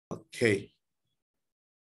Okay.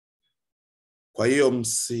 Kwa hiyo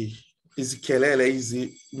hizi kelele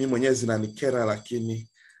hizi mimi mwenyewe zinanikera, lakini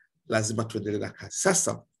lazima tuendelee na kazi.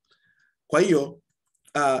 Sasa kwa hiyo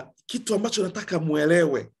kitu ambacho nataka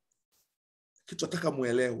muelewe,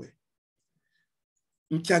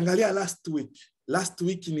 mkiangalia last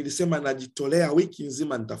week nilisema najitolea wiki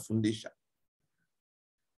nzima nitafundisha.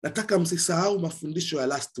 Nataka msisahau mafundisho ya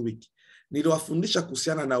last week. Niliwafundisha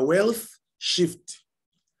kuhusiana na wealth shift,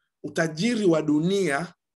 utajiri wa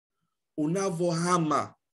dunia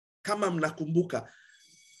unavohama. Kama mnakumbuka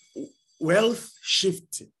wealth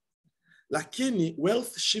shift, lakini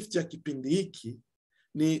wealth shift ya kipindi hiki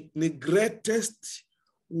ni greatest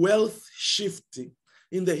wealth shift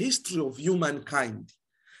in the history of humankind.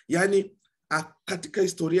 Yani katika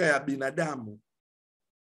historia ya binadamu,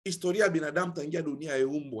 tangia dunia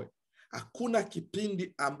iumbwe, hakuna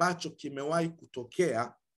kipindi ambacho kimewahi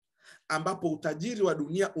kutokea ambapo utajiri wa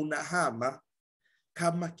dunia unahama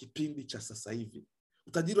kama kipindi cha sasa hivi.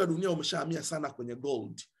 Utajiri wa dunia umeshahamia sana kwenye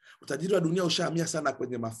gold. Utajiri wa dunia ushahamia sana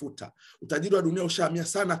kwenye mafuta. Utajiri wa dunia ushahamia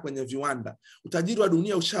sana kwenye viwanda. Utajiri wa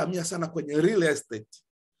dunia ushahamia sana kwenye real estate.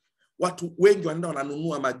 Watu wengi wanaenda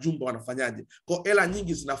wananunua majumba, wanafanyaje? Kwa hela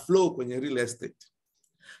nyingi zina flow kwenye real estate,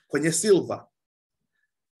 kwenye silver.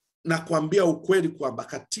 Na kuambia ukweli kwamba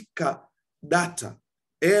katika data,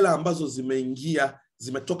 hela ambazo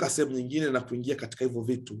zimetoka sehemu nyingine na kuingia katika hivyo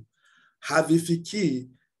vitu havifikii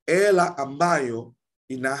hela ambayo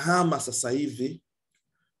inahama sasa hivi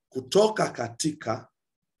kutoka katika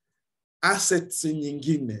assets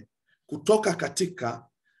nyingine, kutoka katika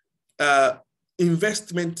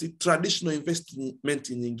traditional investment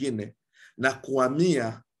nyingine, na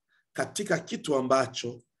kuhamia katika kitu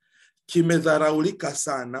ambacho kimedharaulika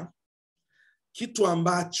sana, kitu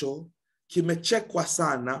ambacho kimechekwa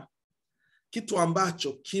sana, kitu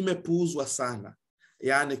ambacho kimepuuzwa sana,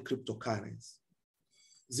 yani cryptocurrency.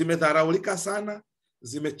 Zimedharaulika sana,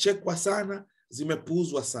 zimechekwa sana,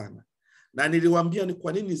 zimepuuzwa sana. Na niliwaambia ni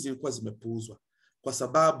kwa nini zilikuwa zimepuuzwa. Kwa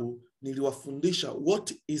sababu niliwafundisha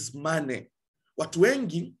what is money. Watu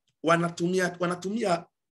wengi wanatumia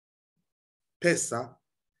pesa,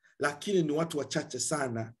 lakini ni watu wachache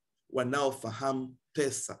sana wanaofahamu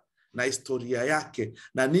pesa na historia yake,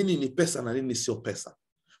 na nini ni pesa na nini sio pesa.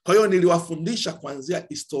 Kwa hiyo niliwafundisha kuanzia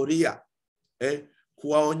historia,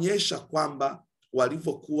 kuwaonyesha kwamba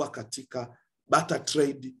walivyokuwa katika barter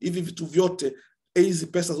trade. Hivi vitu vyote, hizi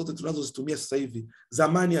pesa zote tunazozitumia sasa hivi,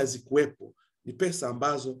 zamani hazikuwepo. Ni pesa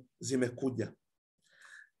ambazo zimekuja.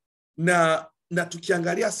 Na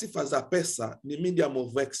tukiangalia sifa za pesa, ni medium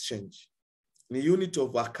of exchange, ni unit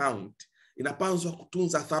of account, inapaswa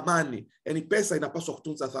kutunza thamani. Yani pesa inapaswa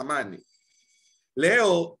kutunza thamani.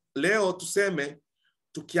 Leo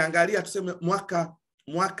tukiangalia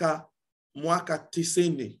mwaka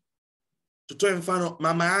 90, tutoe mfano,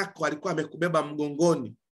 mama yako alikuwa amekubeba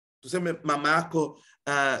mgongoni. Tuseme mama yako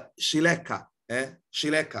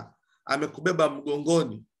Shileka amekubeba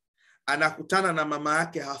mgongoni, anakutana na mama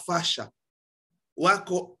yake Hafasha,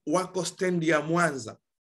 wako stendi ya Mwanza.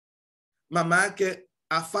 Mama yake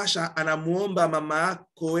Hafasha anamuomba mama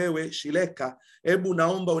yako wewe Shileka, hebu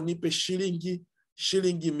naomba unipe shilingi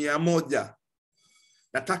 100.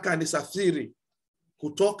 Nataka nisafiri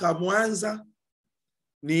kutoka Mwanza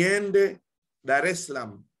niende Dar es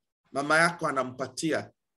Salaam. Mama yako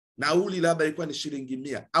anampatia nauli, labda ilikuwa ni shilingi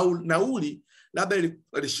 100, au nauli labda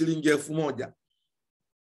ilikuwa shilingi 1000.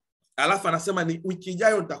 Alafu anasema ni wiki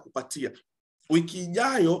ijayo nitakupatia. Wiki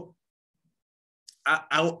ijayo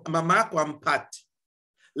mama yako ampati.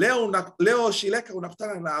 Leo Shileka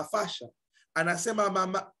unakutana na Afasha, anasema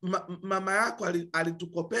mama yako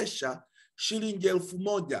alitukopesha shilingi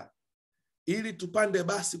 1000 ili tupande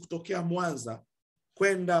basi kutokea Mwanza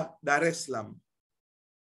kwenda Dar es Salaam.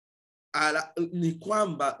 Ni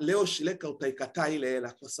kwamba leo Shileka utaikataa ile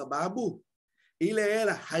hela, kwa sababu ile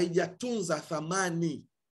hela haijatunza thamani.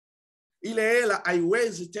 Ile hela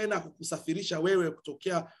haiwezi tena kukusafirisha wewe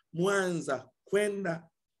kutokea Mwanza kwenda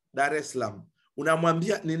Dar es Salaam.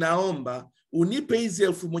 Unamwambia ninaomba unipe hizi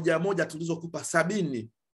 1000 tulizokupa 70.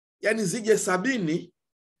 Yani zije 70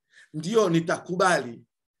 ndio nitakubali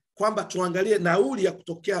kwamba tuangalie nauli ya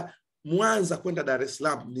kutokea Mwanza kwenda Dar es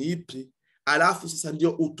Salaam ni ipi, alafu sasa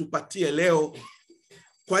ndio utupatie leo.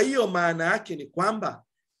 Kwa hiyo maana yake ni kwamba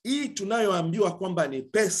hii tunayoambiwa kwamba ni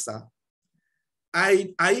pesa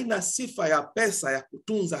haina sifa ya pesa ya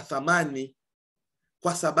kutunza thamani,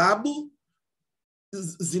 kwa sababu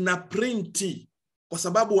zina printi, kwa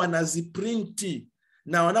sababu wanaziprinti,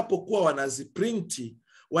 na wanapokuwa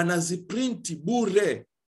wanaziprinti bure.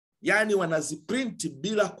 Yani wanaziprinti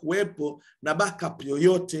bila kuwepo na backup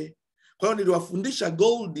yoyote. Kwa hiyo niliwafundisha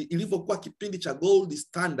gold ilivyokuwa kipindi cha gold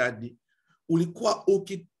standard. Ulikuwa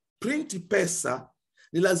ukiprinti pesa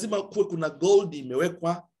ni lazima kuwe kuna gold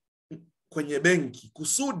imewekwa kwenye benki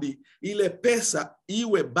kusudi ile pesa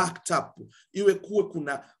iwe backed up, iwe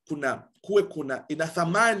kuwe kuna ina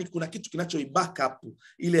thamani, kuna kitu kinacho back up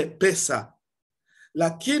ile pesa.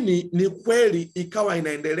 Lakini ni kweli ikawa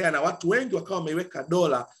inaendelea na watu wengi wakawa wameiweka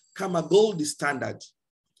dola kama gold standard.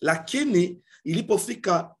 Lakini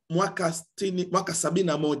ilipofika mwaka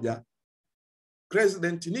 71,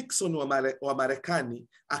 President Nixon wa Marekani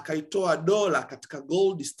akaitoa dola katika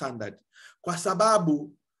gold standard kwa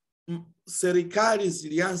sababu serikali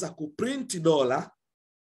zilianza kuprinti dola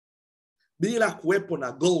bila kuwepo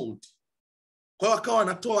na gold. Kwa hiyo wakawa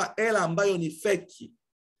wanatoa hela ambayo ni feki,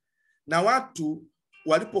 na watu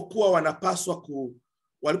walipokuwa wanapaswa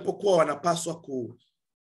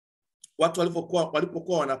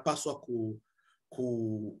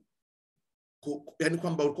yani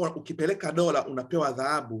kwamba ulikuwa ukipeleka dola unapewa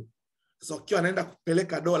dhahabu. Sasa ukiwa anaenda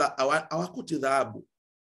kupeleka dola hawakuti dhahabu,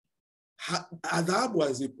 dhahabu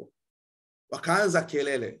hazipo. Wakaanza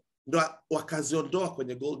kelele, ndo wakaziondoa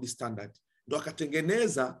kwenye gold standard, ndo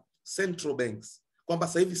wakatengeneza central banks, kwamba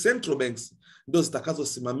sasa hivi central banks ndo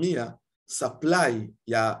zitakazosimamia supply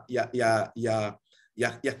ya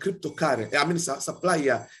cryptocurrency, supply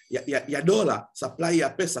ya dola, supply ya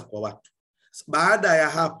pesa kwa watu. Baada ya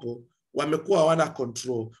hapo wamekuwa hawana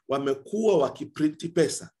control, wamekuwa wakiprinti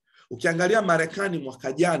pesa. Ukiangalia Marekani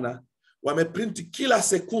mwaka jana wameprinti kila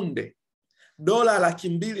sekunde dola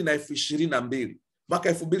 222,022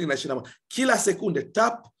 mwaka 2021, kila sekunde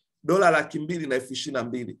tap dola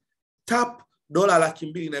 222,022, tap dola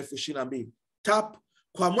 222,022, tap.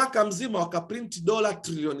 Kwa mwaka mzima wakaprinti dola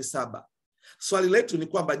trilioni 7. Swali letu ni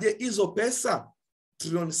kwamba je, hizo pesa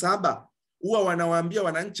trilioni 7 huwa wanawaambia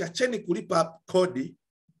wananchi acheni kulipa kodi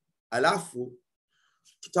alafu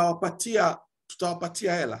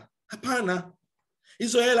tutawapatia hela? Hapana.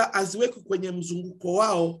 Hizo hela haziwekwi kwenye mzunguko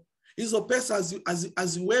wao. Hizo pesa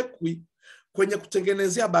haziwekwi kwenye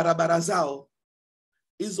kutengenezea barabara zao.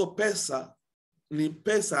 Hizo pesa ni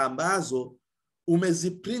pesa ambazo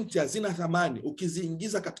umeziprinti, hazina thamani.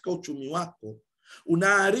 Ukiziingiza katika uchumi wako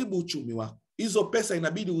unaharibu uchumi wako. Hizo pesa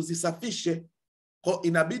inabidi uzisafishe. Kwa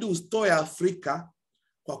inabidi usitoe Afrika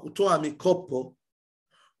kwa kutoa mikopo,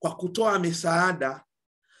 kwa kutoa misaada,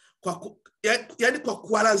 yani kwa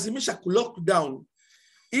kuwalazimisha lockdown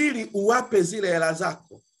ili uwape zile hela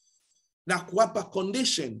zako na kuwapa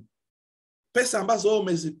condition. Pesa ambazo wewe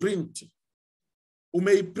umeziprinti,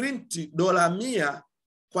 umeiprinti dola 100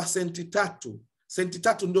 kwa senti 3. Senti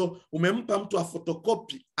 3 ndio umempa mtu wa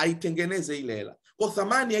photocopy aitengeneze ile hela. Kwa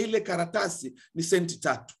thamani ya ile karatasi ni senti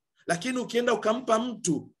 3. Lakini ukienda ukampa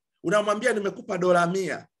mtu, unamwambia nimekupa dola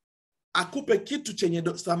 100, akupe kitu chenye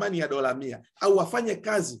thamani ya dola 100 au afanye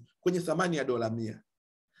kazi kwenye thamani ya dola 100.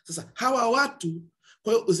 Sasa hawa watu,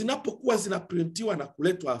 kwa hiyo zinapokuwa zinaprintiwa na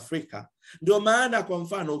kuletwa Afrika, ndio maana kwa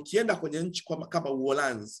mfano ukienda kwenye nchi kama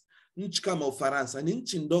Uholanzi, nchi kama Ufaransa, ni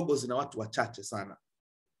nchi ndogo, zina watu wachache sana.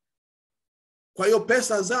 Kwa hiyo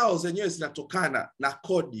pesa zao zenyewe zinatokana na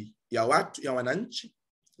kodi ya watu, ya wananchi,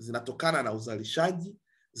 zinatokana na uzalishaji,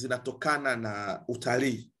 zinatokana na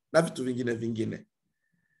utalii na vitu vingine.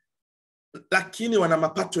 Lakini wana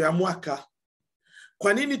mapato ya mwaka.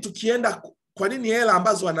 Kwa nini hela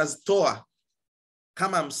ambazo wanazitoa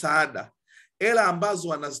kama msaada, hela ambazo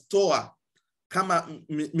wanazitoa kama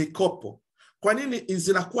mikopo, kwa nini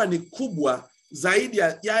zinakuwa ni kubwa zaidi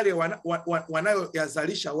ya yale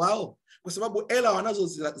wanayoyazalisha wao? Kwa sababu hela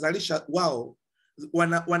wanazozalisha wao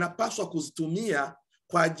wanapaswa kuzitumia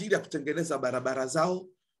kwa ajili ya kutengeneza barabara zao,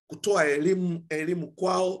 kutoa elimu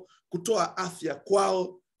kwao, kutoa afya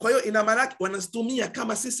kwao. Kwa hiyo ina maana wanazitumia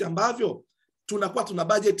kama sisi ambavyo tunakuwa tuna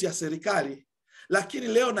bajeti ya serikali. Lakini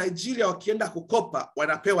leo Nigeria wakienda kukopa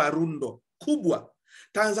wanapewa rundo kubwa.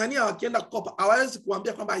 Tanzania wakienda kukopa hawawezi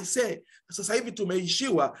kuambia kwamba aisee, sasa hivi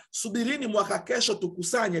tumeishiwa, subirini mwaka kesho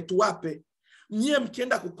tukusanye tuwape. Nyie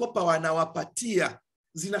mkienda kukopa wanawapatia.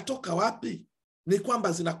 Zinatoka wapi? Ni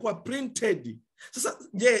kwamba zinakuwa printed. Sasa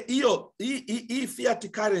je, hii fiat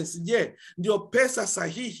currency, je, ndio pesa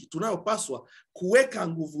sahihi tunayopaswa kuweka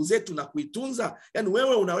nguvu zetu na kuitunza? Yani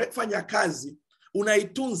wewe unafanya kazi,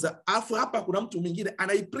 unaitunza, afu hapa kuna mtu mwingine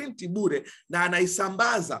anaiprinti bure na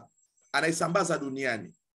anaisambaza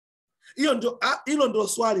duniani. Hilo ndio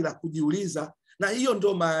swali la kujiuliza, na hiyo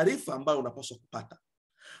ndio maarifa ambayo unapaswa kupata.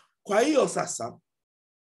 Kwa hiyo sasa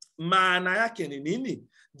maana yake ni nini?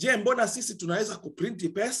 Je, mbona sisi tunaweza kuprinti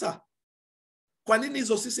pesa? Kwa nini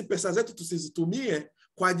hizo sisi pesa zetu tusizitumie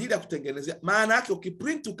kwa ajili ya kutengenezea? Maana yake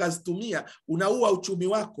ukiprint ukazitumia unaua uchumi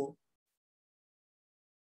wako.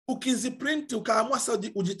 Ukiziprint ukaamua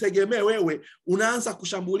sasa ujitegemee wewe, unaanza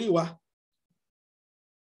kushambuliwa.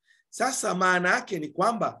 Sasa maana yake ni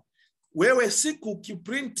kwamba wewe siku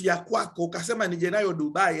ukiprint ya kwako ukasema nije nayo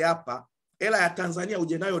Dubai hapa, hela ya Tanzania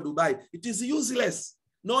uje nayo Dubai, it is useless.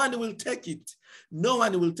 No one will take it. No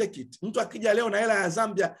one will take it. Mtu akija leo na hela ya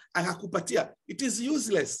Zambia akakupatia, it is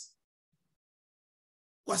useless.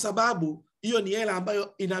 Kwa sababu hiyo ni hela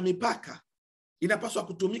ambayo ina mipaka. Inapaswa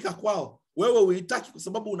kutumika kwao. Wewe uitaki kwa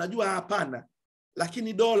sababu unajua hapana.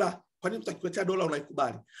 Lakini dola, kwa nini mtu akikuletea dola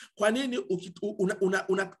unaikubali? Kwa nini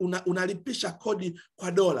unalipisha kodi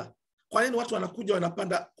kwa dola? Kwa nini watu wanakuja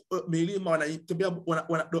wanapanda milima wanatembea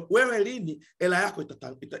wewe lini hela yako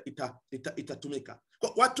itatumika?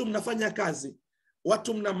 Watu mnafanya kazi,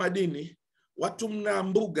 watu mna madini, watu mna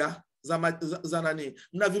mbuga za nani,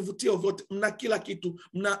 mna vivutio vyote, mna kila kitu,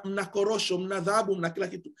 mna korosho, mna dhahabu, mna kila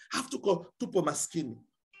kitu. Tupo maskini.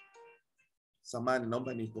 Samani,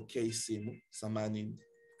 naomba nipokee simu. Samani.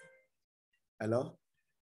 Hello?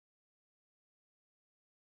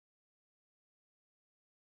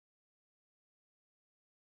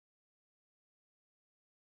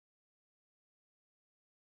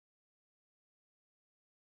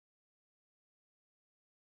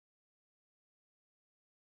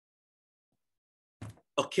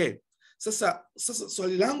 Okay. Sasa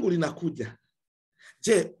swali langu linakuja.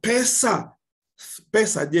 Je, pesa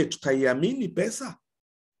je, tutaiamini pesa?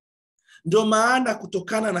 Ndio maana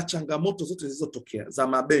kutokana na changamoto zote zilizotokea za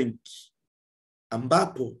mabenki,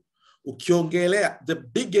 ambapo ukiongelea the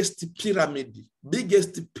biggest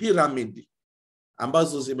pyramid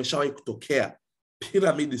ambazo zimeshawahi kutokea,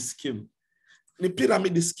 pyramid scheme, ni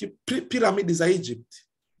pyramid za Egypt.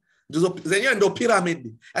 Zenyewe ndio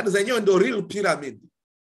pyramid, yani zenyewe ndio real pyramid.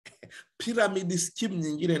 Pyramid scheme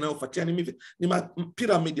nyingine inayofuatia ni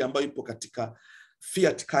pyramid ambayo ipo katika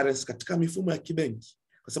fiat currency, katika mifumo ya kibenki,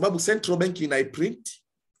 kwa sababu central bank inaiprint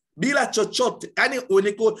bila chochote, yani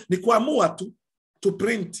ni kuamua tu to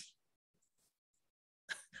print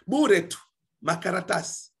bure tu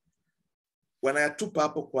makaratasi wanayatupa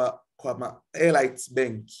hapo kwa Elites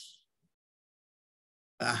Bank.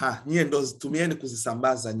 Nyie ndo zitumieni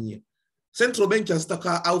kuzisambaza nyie. Central Bank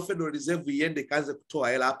hazitaka au Federal Reserve iende kaanze kutoa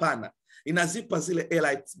hela, hapana. Inazipa zile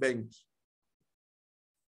Elites Bank.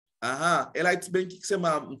 Elites Bank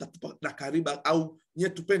ikisema mtatupa na kariba au nyie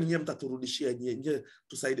tupeni, nyie mtaturudishia, nyie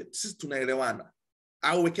tusaidie, sisi tunaelewana,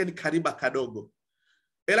 au wekeni kariba kadogo.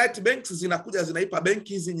 Elite Banks zinakuja zinaipa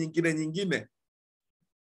benki hizi nyingine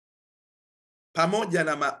pamoja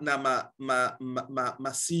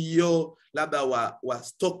na CEO labda wa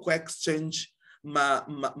stock exchange,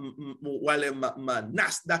 wale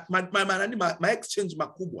Nasdaq, ma exchange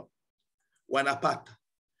makubwa wanapata.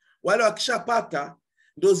 Wale wakishapata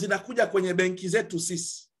ndio zinakuja kwenye benki zetu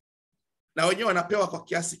sisi, na wenyewe wanapewa kwa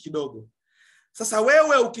kiasi kidogo. Sasa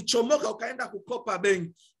wewe ukichomoka ukaenda kukopa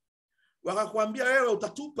benki, wakakwambia wewe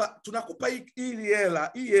tunakupa hii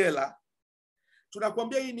hela,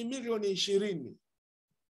 tunakwambia hii ni milioni 20,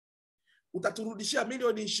 utaturudishia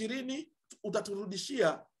milioni 20,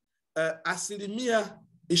 utaturudishia asilimia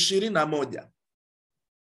 21.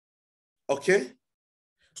 Okay?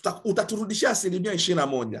 Utaturudishia asilimia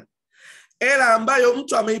 21. Hela ambayo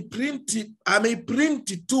mtu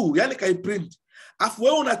ameiprint tu, yani kaiprint. Afu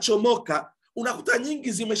wewe unachomoka, unakuta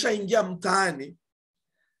nyingi zimeshaingia mtaani.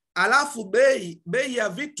 Alafu bei ya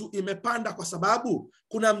vitu imepanda kwa sababu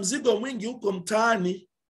kuna mzigo mwingi huko mtaani.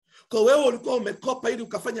 Kwa wewe ulikuwa umekopa ili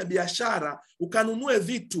ukafanya biashara, ukanunue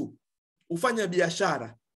vitu, ufanye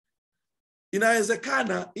biashara.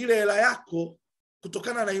 Inawezekana ile hela yako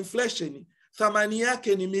kutokana na inflation thamani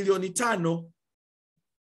yake ni milioni 5.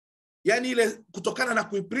 Yaani ile kutokana na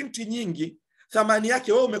kuiprint nyingi, thamani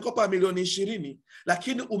yake wewe umekopa milioni 20,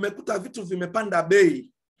 lakini umekuta vitu vimepanda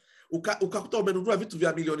bei. Ukakuta umenunua vitu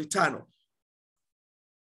vya milioni 5.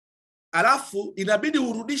 Alafu inabidi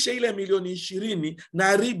urudishe ile milioni 20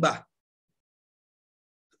 na riba.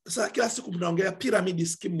 Sasa kila siku mnaongea pyramid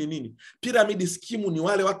scheme ni nini? Pyramid scheme ni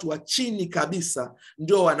wale watu wa chini kabisa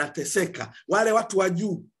ndio wanateseka, wale watu wa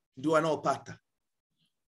juu ndio wanaopata.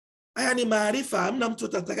 Haya ni maarifa, hamna mtu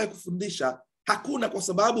atakaye kufundisha, hakuna, kwa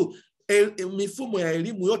sababu mifumo ya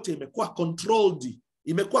elimu yote imekuwa controlled.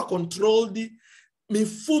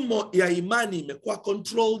 Mifumo ya imani imekuwa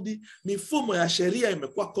controlled, mifumo ya sheria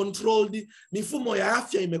imekuwa controlled, mifumo ya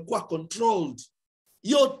afya imekuwa controlled.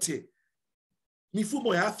 Yote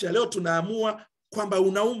mifumo ya afya leo tunaamua kwamba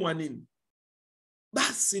unaumwa nini.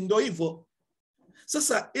 Basi ndio hivyo.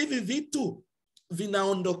 Sasa hivi vitu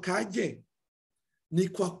vinaondokaje? Ni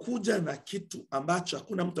kwa kuja na kitu ambacho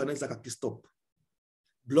hakuna mtu anaweza kukistop.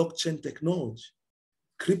 Blockchain technology,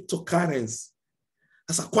 cryptocurrency.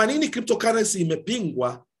 Sasa kwa nini cryptocurrency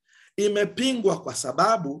imepingwa? Imepingwa kwa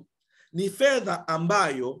sababu ni fedha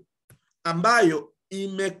ambayo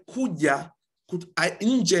imekuja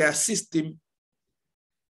nje ya system.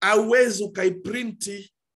 Hauwezi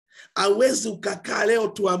ukaiprinti, hauwezi ukakaa leo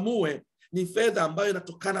tuamue. Ni fedha ambayo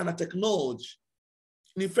inatokana na technology.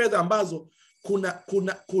 Ni fedha ambazo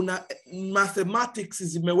kuna mathematics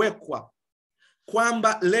zimewekwa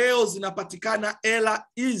kwamba leo zinapatikana hela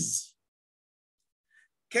hizi,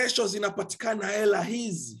 kesho zinapatikana hela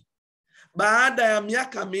hizi, baada ya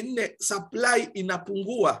miaka 4 supply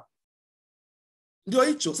inapungua. Ndio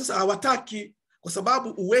hicho. Sasa hawataki, kwa sababu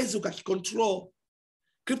uwezi ukakicontrol.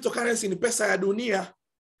 Cryptocurrency ni pesa ya dunia.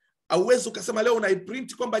 Hauwezi ukasema leo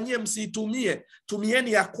unaiprint kwamba nyie msiitumie,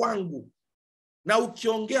 tumieni ya kwangu. Na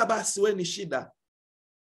ukiongea basi we ni shida.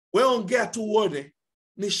 We ongea tu uone,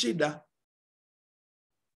 ni shida.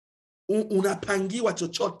 Unapangiwa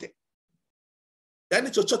chochote.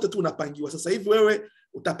 Yaani chochote tu unapangiwa. Sasa hivi wewe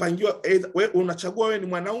utapangiwa, wewe unachagua wewe ni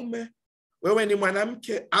mwanaume, wewe ni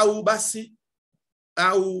mwanamke, au basi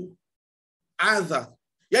au other.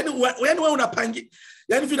 Yaani wewe unapangi,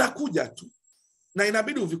 yaani vinakuja tu na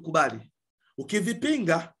inabidi uvikubali.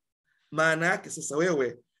 Ukivipinga, maana yake sasa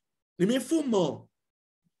wewe ni mifumo.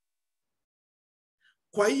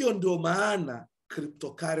 Kwa hiyo ndio maana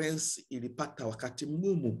cryptocurrency ilipata wakati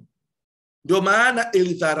mgumu. Ndio maana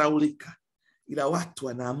ilidharaulika. Ila watu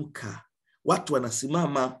wanaamka, watu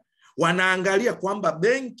wanasimama, wanaangalia kwamba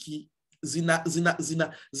benki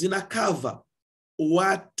zina cover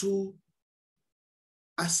watu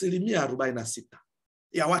 46%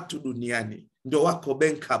 ya watu duniani ndio wako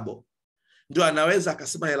bankable. Ndio anaweza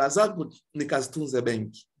akasema hela zangu nikazitunze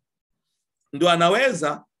benki. Ndio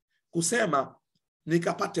anaweza kusema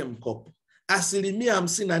nikapate mkopo.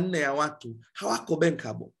 54% ya watu hawako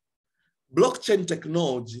bankable. Blockchain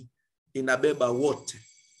technology inabeba wote.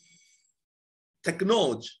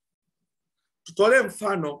 Technology. Tutolee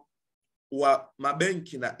mfano wa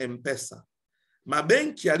mabenki na M-Pesa.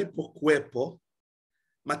 Mabenki yalipokuwepo,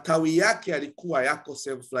 matawi yake yalikuwa yako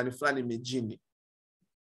sehemu fulani fulani mijini.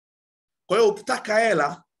 Kwa hiyo ukitaka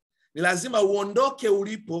hela, ni lazima uondoke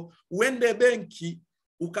ulipo, uende benki,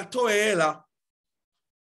 ukatoe hela.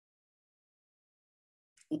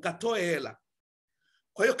 Ukatoe hela.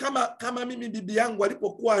 Kwa hiyo kama mimi bibi yangu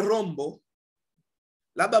alipokuwa Rombo,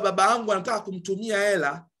 labda baba yangu anataka kumtumia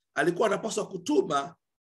hela, alikuwa anapaswa kutuma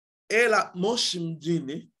hela Moshi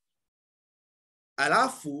mjini,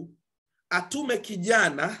 alafu atume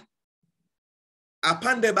kijana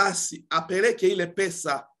apande basi apeleke ile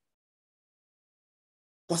pesa,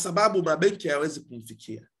 kwa sababu mabenki hayawezi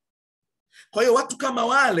kumfikia. Kwa hiyo watu kama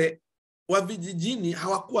wale wa vijijini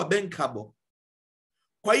hawakuwa bankable.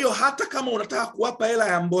 Kwa hiyo hata kama unataka kuwapa hela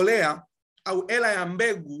ya mbolea au hela ya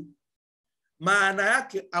mbegu, maana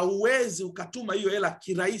yake hauwezi ukatuma hiyo hela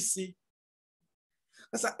kirahisi.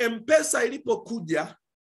 Sasa M-Pesa ilipokuja,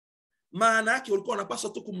 maana yake ulikuwa unapaswa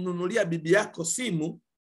tu kumnunulia bibi yako simu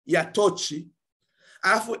ya tochi,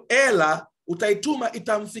 alafu hela utaituma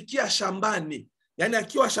itamfikia shambani. Yaani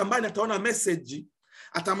akiwa shambani ataona message,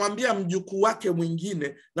 atamwambia mjukuu wake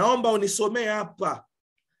mwingine, naomba unisomee hapa.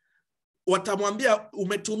 Watamwambia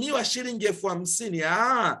umetumiwa shilingi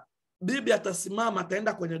 50,000. Bibi atasimama,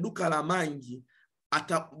 ataenda kwenye duka la mangi.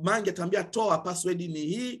 Mangi atambia toa password ni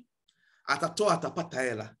hii, atatoa, atapata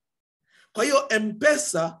hela. Kwa hiyo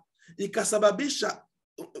M-Pesa ikasababisha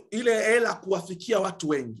ile hela kuwafikia watu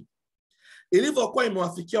wengi. Ilivyokuwa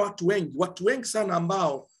imewafikia watu wengi sana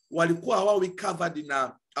ambao walikuwa hawawi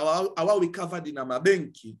covered na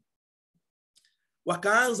mabenki,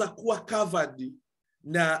 wakaanza kuwa covered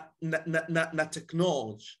na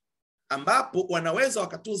technology, ambapo wanaweza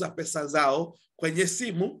wakatunza pesa zao kwenye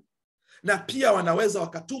simu, na pia wanaweza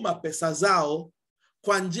wakatuma pesa zao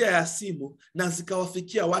kwa njia ya simu na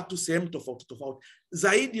zikawafikia watu sehemu tofauti tofauti,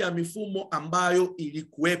 zaidi ya mifumo ambayo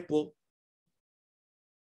ilikuwepo.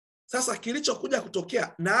 Sasa kilichokuja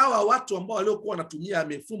kutokea, na hawa watu ambao waliokuwa wanatumia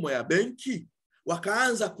mifumo ya benki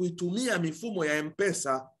wakaanza kuitumia mifumo ya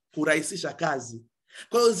M-Pesa kurahisisha kazi.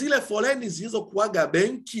 Kwa hiyo zile foleni zilizokuaga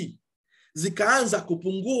benki zikaanza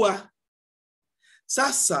kupungua.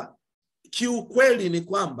 Sasa kiukweli ni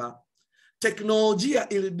kwamba teknolojia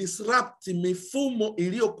ilidisrupt mifumo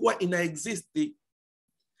iliyokuwa inaexist,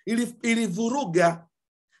 ilivuruga.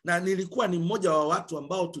 Na nilikuwa ni mmoja wa watu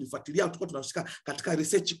ambao tulifuatilia, tulikuwa tunashika katika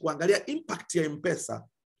research kuangalia impact ya M-Pesa.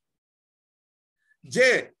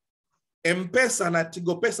 Je, M-Pesa na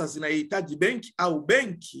Tigo Pesa zinahitaji benki, au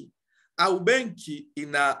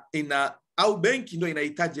benki ndio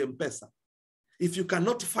inahitaji M-Pesa? If you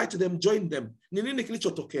cannot fight them, join them. Ni nini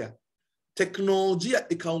kilichotokea? teknolojia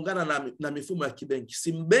ikaungana na mifumo ya kibenki.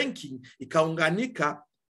 Sim banking ikaunganika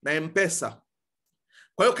na M-Pesa.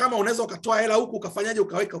 Kwa hiyo kama unaweza ukatoa hela huku ukafanyaje,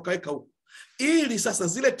 ukaweka huku, ili sasa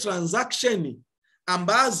zile transaction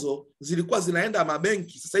ambazo zilikuwa zinaenda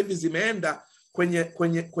mabenki sasa hivi zimeenda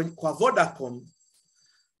kwa Vodacom.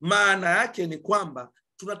 Maana yake ni kwamba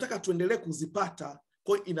tunataka tuendelee kuzipata,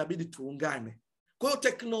 kwa hiyo inabidi tuungane. Kwa hiyo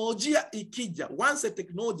teknolojia ikija, once a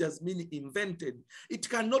technology has been invented, it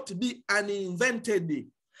cannot be uninvented.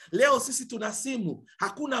 Leo sisi tuna simu,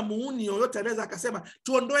 hakuna muuni yoyote anaweza akasema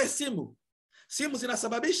tuondoe simu. Simu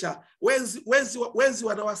zinasababisha wezi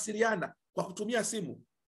wanawasiliana kwa kutumia simu.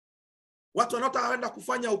 Watu wanaotaka kwenda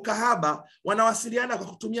kufanya ukahaba wanawasiliana kwa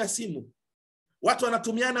kutumia simu. Watu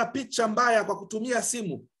wanatumiana picha mbaya kwa kutumia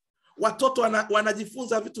simu. Watoto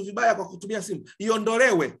wanajifunza vitu vibaya kwa kutumia simu.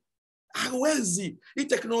 Iondolewe. Hawezi. Hii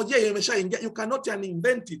teknolojia imeshaingia. You cannot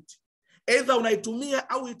uninvent it. Either unaitumia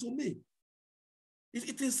au itumii.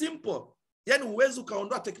 It is simple. Yani huwezi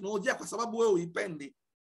ukaondoa teknolojia kwa sababu wewe uipendi.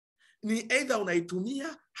 Ni either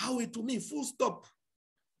unaitumia au itumii, full stop.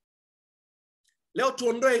 Leo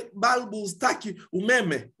tuondoe balbu, utaki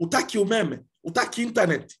umeme, utaki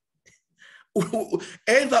internet.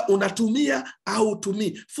 Either unatumia au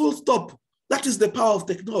utumii, full stop. That is the power of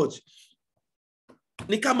technology.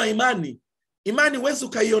 Ni kama imani huwezi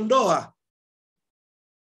ukaiondoa.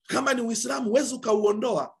 Kama ni Uislamu huwezi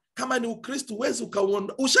ukauondoa, kama ni Ukristo huwezi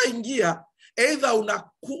ukauondoa. Ushaingia, either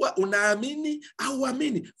unaamini au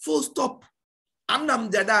uamini, full stop. Hamna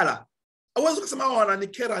mjadala. Huwezi kusema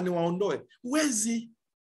wananikera ni waondoe. Huwezi.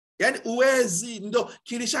 Yani huwezi, ndio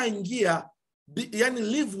kilishaingia. Yani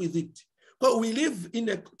live with it. Kwa we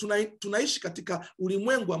live tunaishi katika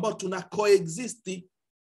ulimwengu ambao tuna coexist.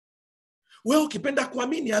 Wewe ukipenda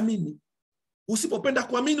kuamini, amini. Usipopenda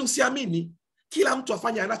kuamini, usiamini. Kila mtu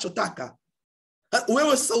afanye anachotaka.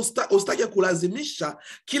 Wewe sasa usitake kulazimisha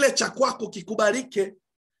kile cha kwako kikubalike.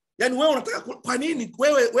 Yani wewe unataka, kwa nini?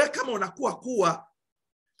 Wewe kama unakuwa kuwa.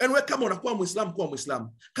 Yani wewe kama unakuwa Muislamu, kuwa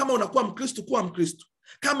Muislamu. Kama unakuwa Mkristo, kuwa Mkristo.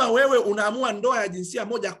 Kama wewe unaamua ndoa ya jinsia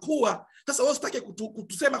moja, kuwa. Sasa wewe usitake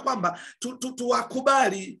kutusema kwamba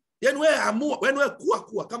tuwakubali. Yani wewe amua, wewe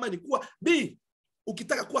kuwa. Kama ni kuwa,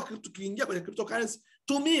 ukitaka kuwa kitu kiingia kwenye cryptocurrency,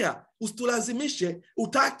 tumia. Usitulazimishe.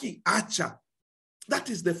 Utaki, acha. That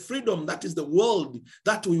is the freedom, that is the world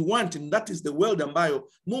that we want, and that is the world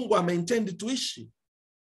ambayo Mungu ameintend tuishi.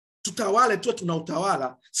 Tutawale tu,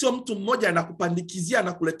 tunautawala. Sio mtu mmoja anakupandikizia,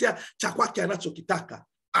 anakuletea cha kwake anachokitaka,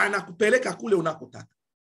 anakupeleka kule unakotaka.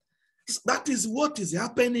 That is what is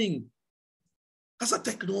happening. Sasa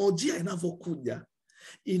teknolojia inavyokuja,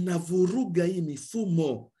 inavuruga hii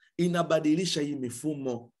mifumo, inabadilisha hii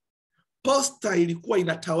mifumo. Posta ilikuwa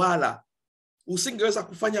inatawala. Usingeweza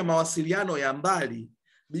kufanya mawasiliano ya mbali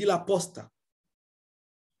bila posta.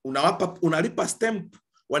 Unalipa stamp,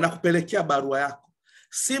 wanakupelekea barua yako.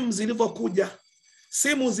 Simu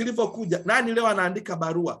zilivyokuja, nani leo anaandika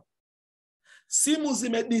barua? Simu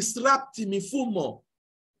zimedisrupt mifumo.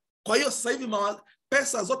 Kwa hiyo sasa hivi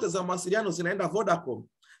pesa zote za mawasiliano zinaenda Vodacom,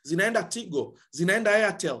 zinaenda Tigo, zinaenda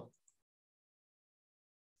Airtel.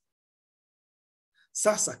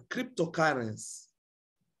 Sasa cryptocurrency,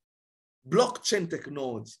 blockchain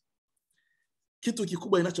technology, kitu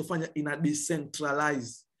kikubwa inachofanya, ina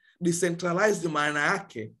decentralize. Decentralized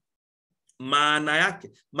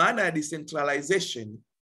maana ya decentralization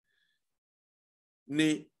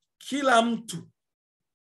ni kila mtu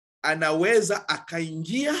anaweza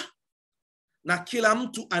akaingia na kila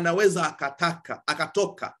mtu anaweza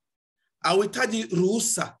akatoka. Hauhitaji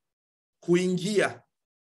ruhusa kuingia.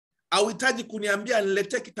 Hauhitaji kuniambia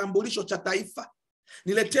niletee kitambulisho cha taifa,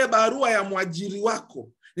 niletee barua ya mwajiri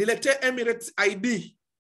wako, niletee Emirates ID.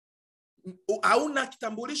 Hauna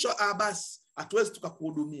kitambulisho, basi hatuwezi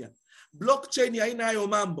tukakuhudumia. Blockchain haina hayo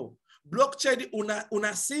mambo. Blockchain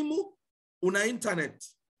una simu, una internet.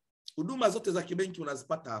 Huduma zote za kibenki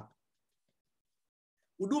unazipata hapo.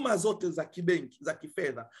 Huduma zote za kibenki, za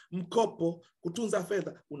kifedha, mkopo, kutunza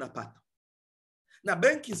fedha unapata. Na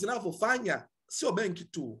benki zinavyofanya, sio benki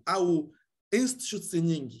tu au institutes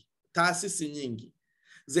nyingi, taasisi nyingi,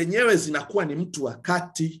 zenyewe zinakuwa ni mtu wa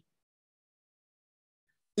kati.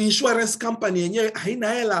 Insurance company yenyewe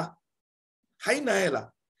haina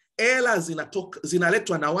hela. Hela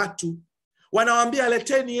zinaletwa na watu. Wanawaambia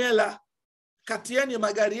leteni hela, katieni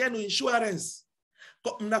magari yenu insurance.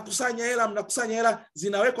 Mnakusanya hela,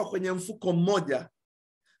 zinawekwa kwenye mfuko mmoja.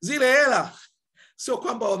 Zile hela sio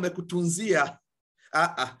kwamba wamekutunzia.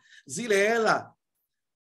 Zile hela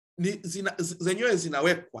zenyewe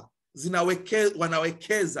zinawekwa,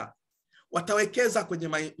 wanawekeza. Watawekeza kwenye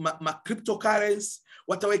ma cryptocurrency,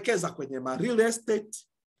 watawekeza kwenye ma real estate.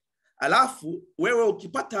 Alafu wewe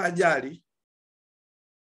ukipata ajali,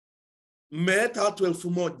 mmeleta watu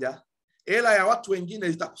 1000, hela ya watu wengine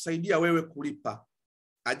zitakusaidia wewe kulipa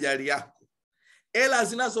ajali yako. Hela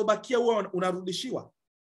zinazobakia huwa unarudishiwa.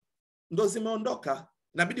 Ndio zimeondoka,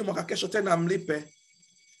 inabidi mwaka kesho tena mlipe.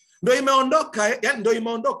 Ndio imeondoka, yani ndio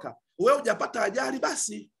imeondoka. Wewe hujapata ajali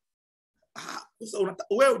basi.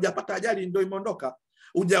 Wewe hujapata ajali ndio imeondoka.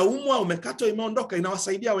 Hujaumwa, umekatwa, imeondoka,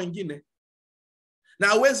 inawasaidia wengine.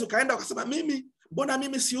 Na uwezo kaenda ukasema mbona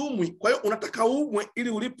mimi siumwi? Kwa hiyo unataka uumwe ili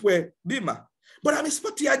ulipwe bima. Mbona mimi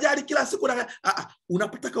sipati ajali kila siku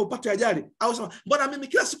unapotaka upate ajali? Au sema mbona mimi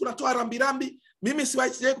kila siku natoa rambirambi, mimi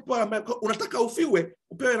siwahi kupewa rambirambi. Unataka ufiwe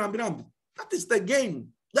upewe rambirambi. That is the game.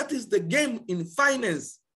 That is the game in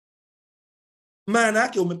finance. Maana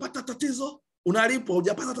yake umepata tatizo, unalipwa.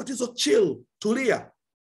 Hujapata tatizo, chill, tulia.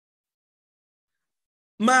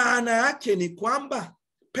 Maana yake ni kwamba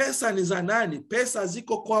pesa ni za nani? Pesa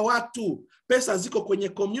ziko kwa watu, pesa ziko kwenye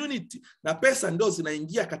community, na pesa ndio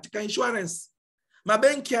zinaingia katika insurance.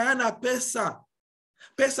 Mabenki hayana pesa.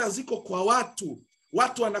 Pesa ziko kwa watu.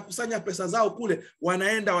 Watu wanakusanya pesa zao kule,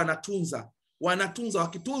 wanaenda wanatunza.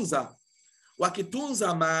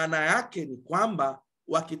 Wakitunza maana yake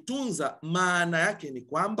ni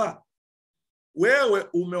kwamba wewe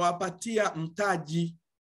umewapatia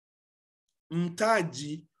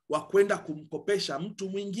mtaji wa kwenda kumkopesha mtu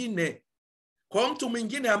mwingine. Kwa mtu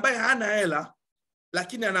mwingine ambaye hana hela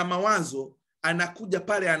lakini ana mawazo, anakuja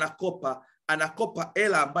pale anakopa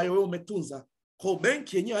hela ambayo wewe umetunza. Kwa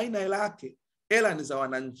benki yenyewe haina hela yake, hela ni za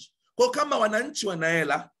wananchi. Kwa kama wananchi wana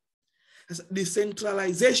hela,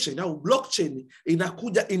 decentralization au blockchain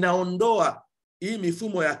inakuja, inaondoa hii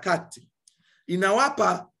mifumo ya kati,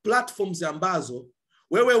 inawapa platforms ambazo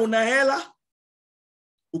wewe una hela,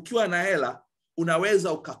 ukiwa na hela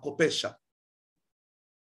unaweza ukakopesha,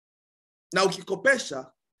 na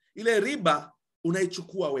ukikopesha ile riba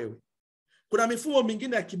unaichukua wewe. Kuna mifumo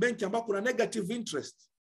mingine ya kibenki ambayo kuna negative interest.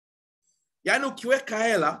 Yaani ukiweka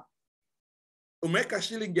hela, umeweka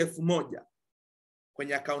shilingi 1000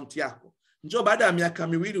 kwenye akaunti yako, njoo baada ya miaka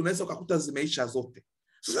 2 unaweza ukakuta zimeisha zote.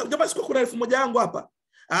 Sasa jamaa, siku kuna 1000 yangu hapa.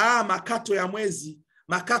 Makato ya mwezi,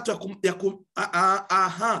 makato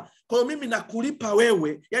Kwa hiyo mimi nakulipa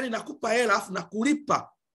wewe, yani nakupa hela afu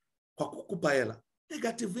nakulipa kwa kukupa hela.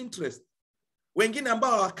 Negative interest. Wengine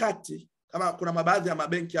ambao wakati, kama kuna mabaadhi ya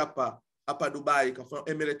mabenki hapa Dubai, kama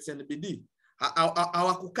Emirates NBD,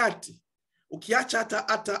 hawakukati. Ukiacha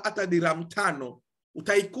hata dirham 5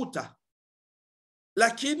 utaikuta.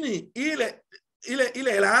 Lakini ile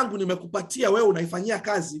hela yangu nimekupatia wewe, unaifanyia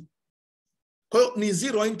kazi. Kwa hiyo ni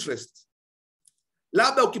zero interest.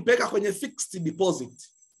 Labda ukipeka kwenye fixed deposit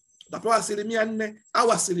utapewa 4% au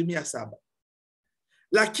 7%.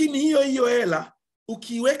 Lakini hiyo hela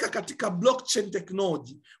ukiweka katika blockchain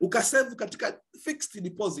technology, ukasave katika fixed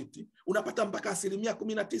deposit, unapata mpaka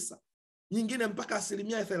 19%, nyingine mpaka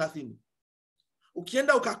 30%.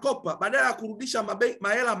 Ukienda ukakopa, badala ya kurudisha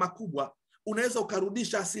mahela makubwa, unaweza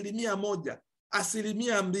ukarudisha 1%,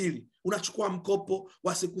 2%. Unachukua mkopo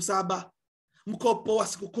wa siku 7, mkopo wa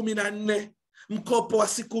siku 14, mkopo wa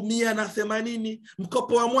siku 180,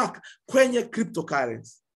 mkopo wa mwaka kwenye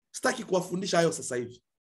cryptocurrency. Sitaki kuwafundisha hayo sasa hivi.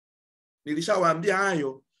 Nilishawaambia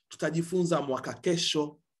hayo tutajifunza mwaka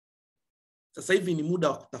kesho. Sasa hivi ni muda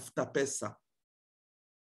wa kutafuta pesa.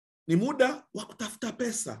 Ni muda wa kutafuta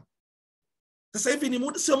pesa. Sasa hivi ni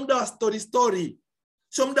muda, sio muda wa story.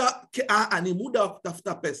 Sio muda, ni muda wa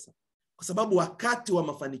kutafuta pesa. Kwa sababu wakati wa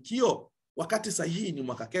mafanikio, wakati sahihi ni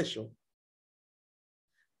mwaka kesho.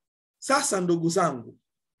 Sasa ndugu zangu,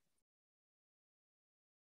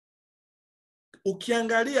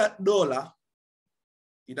 ukiangalia dola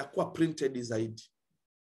inakuwa printed zaidi.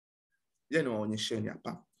 Yaani waonyesheni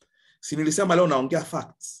hapa. Si nilisema leo naongea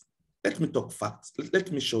facts. Let me talk facts.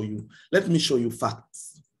 Let me show you. Let me show you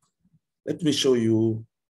facts. Let me show you.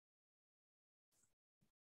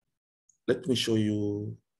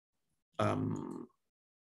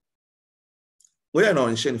 Wewe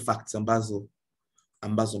naonyesheni facts ambazo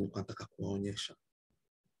nilikuwa nataka kuwaonyesha.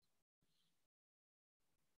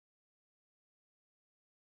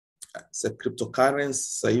 Cryptocurrency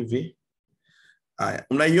sasa hivi. Haya,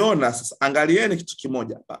 mnaiona sasa, angalieni kitu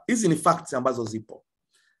kimoja hapa. Hizi ni facts ambazo zipo.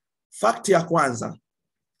 Fact ya kwanza,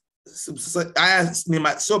 sasa haya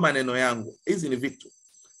sio maneno yangu. Hizi ni vitu.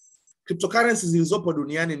 Cryptocurrency zilizopo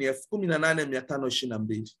duniani ni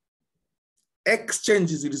 18,522.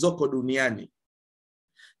 Exchange zilizoko duniani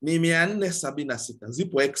ni 476.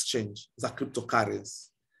 Zipo exchange za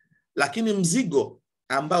cryptocurrency. Lakini mzigo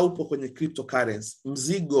ambao upo kwenye cryptocurrency,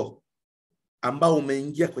 mzigo ambao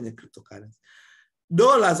umeingia kwenye cryptocurrency,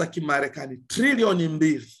 dola za Kimarekani trilioni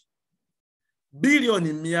 2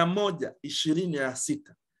 bilioni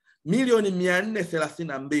 126 milioni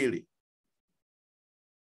 432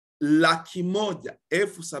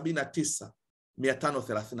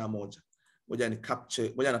 179,531. Ngoja ni capture,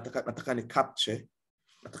 ngoja nataka ni capture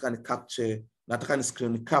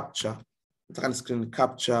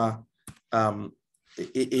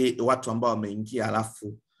watu ambao wameingia,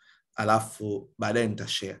 alafu baadaye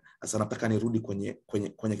nitashare. Sasa nataka nirudi kwenye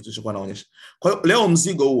kitu chochokuwa naonyesha. Kwa hiyo leo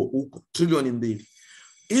mzigo huo uko trilioni 2.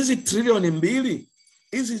 Hizi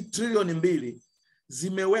trilioni mbili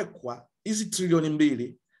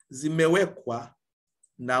zimewekwa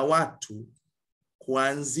na watu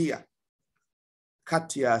kuanzia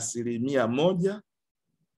kati ya 1%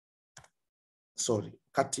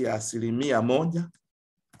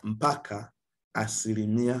 mpaka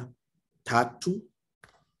 3%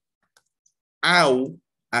 au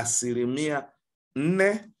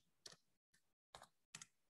 4%,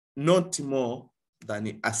 not more than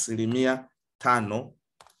 5%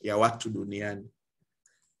 ya watu duniani.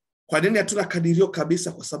 Kwa nini hatuna kadirio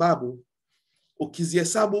kabisa? Kwa sababu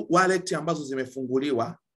ukizihesabu wallet ambazo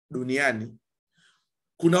zimefunguliwa duniani,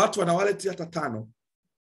 kuna watu wana wallet hata 5,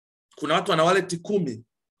 kuna watu wana wallet 10.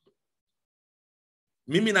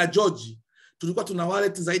 Mimi na George tulikuwa tuna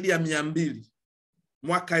wallet zaidi ya 200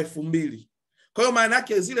 mwaka 2000. Kwa hiyo maana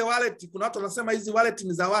yake zile wallet, kuna watu wanasema hizi wallet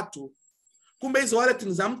ni za watu, kumbe hizo wallet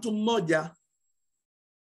ni za mtu mmoja.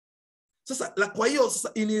 Sasa kwa hiyo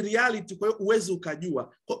sasa in reality, kwa hiyo uwezi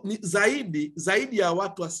ukajua ni zaidi ya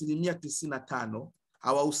watu 95%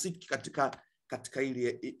 hawahusiki katika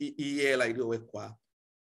hii hela iliyowekwa.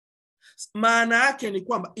 Maana yake ni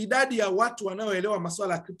kwamba idadi ya watu wanaoelewa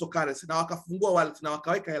masuala ya cryptocurrency na wakafungua wallet na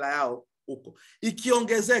wakaweka hela yao huko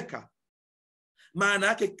ikiongezeka, maana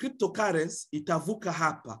yake cryptocurrency itavuka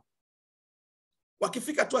hapa.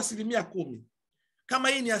 Wakifika tu 10%, kama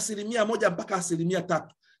hii ni 1% mpaka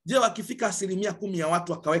 3%, je, wakifika 10% ya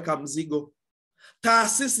watu wakaweka mzigo,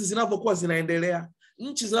 taasisi zinavyokuwa zinaendelea,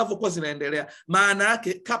 nchi zinavyokuwa zinaendelea, maana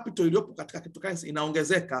yake capital iliyopo katika cryptocurrency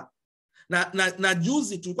inaongezeka. Na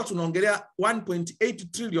juzi tulikuwa tunaongelea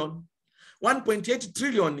 1.8 trillion. 1.8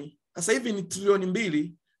 trillion sasa hivi ni trilioni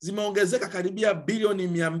 2, zimeongezeka karibia bilioni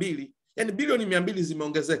 200. Yaani bilioni 200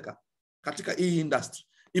 zimeongezeka katika hii industry.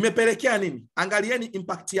 Imepelekea nini? Angalieni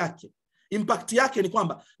impact yake. Impact yake ni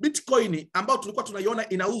kwamba Bitcoin ambao tulikuwa tunaiona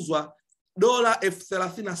inauzwa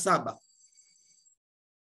 $37,000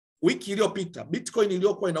 wiki iliyopita, Bitcoin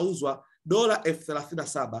iliyokuwa inauzwa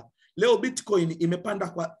 $37,000, leo Bitcoin imepanda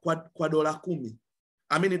kwa $10,000.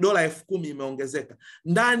 $10,000 imeongezeka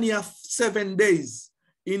ndani ya 7 days.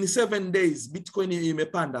 In 7 days Bitcoin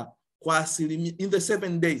imepanda kwa asilimia, in the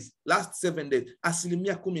 7 days, last 7 days,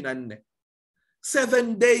 14%.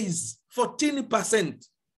 7 days, 14%.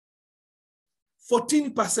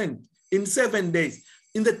 14% in 7 days.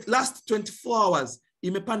 In the last 24 hours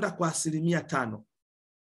imepanda kwa 5%.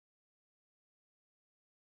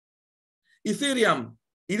 Ethereum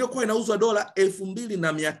iliyokuwa inauzwa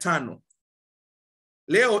 $2,500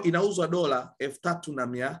 leo inauzwa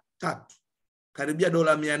 $3,300, karibia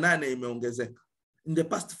 $800 imeongezeka. In the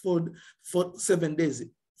past 7 days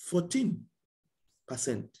 14%,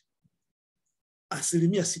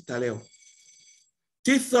 6% leo.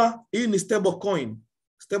 Tether, hii ni stable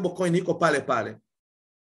coin iko pale pale.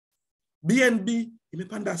 BNB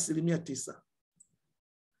imepanda 9%.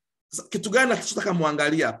 Sasa kitu gani tunataka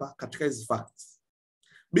muangalia hapa katika hizi facts?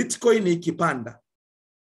 Bitcoin ikipanda,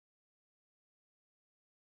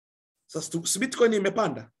 sasa Bitcoin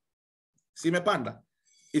imepanda, si imepanda?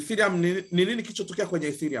 Ethereum ni nini kichotokea kwenye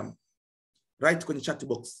Ethereum? Right kwenye chat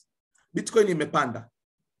box. Bitcoin imepanda,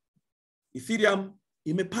 Ethereum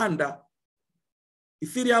imepanda.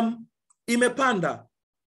 Ethereum imepanda.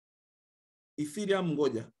 Ethereum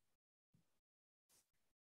ngoja.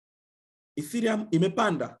 Ethereum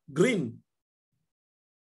imepanda, green.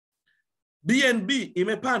 BNB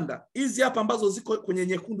imepanda. Hizi hapa ambazo ziko kwenye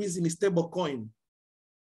nyekundu, hizi ni stable coin.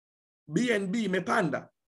 BNB imepanda.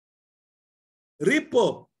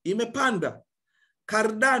 Ulipo imepanda.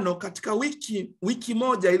 Cardano katika wiki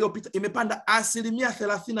moja iliyopita imepanda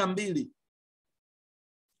 32%.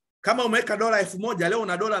 Kama umeweka $1,000 leo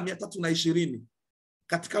una $320.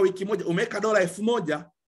 Katika wiki moja umeweka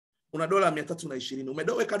 $1,000 una $320.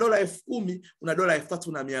 Umeweka $10,000 una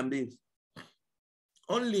 $3,200.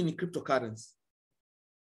 Only in cryptocurrency.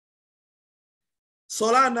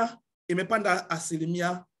 Solana imepanda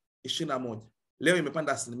 21%. Leo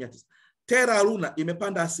imepanda 9%. Terra Luna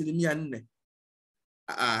imepanda 4%.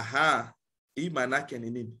 Aha, hii maana yake ni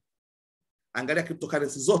nini? Angalia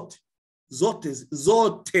cryptocurrency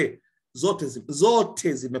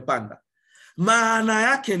zote zimepanda. Maana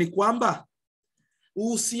yake ni kwamba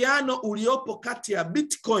uhusiano uliopo kati ya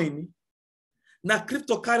Bitcoin na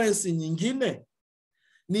cryptocurrency nyingine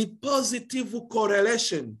ni positive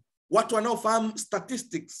correlation. Watu wanaofahamu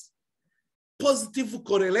statistics, positive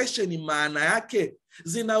correlation maana yake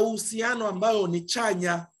zina uhusiano ambayo ni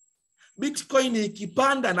chanya. Bitcoin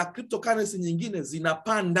ikipanda na cryptocurrency nyingine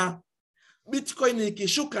zinapanda. Bitcoin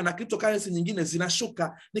ikishuka na cryptocurrency nyingine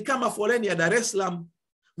zinashuka. Ni kama foleni ya Dar es Salaam.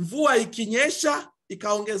 Mvua ikinyesha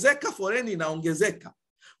ikaongezeka, foleni inaongezeka.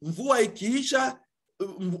 Mvua ikiisha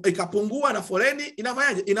ikapungua na foleni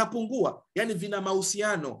inafanyaje? Inapungua. Yani vina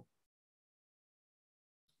mahusiano.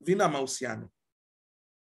 Vina mahusiano.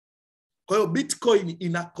 Kwa hiyo Bitcoin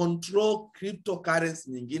ina control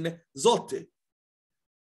cryptocurrency nyingine zote.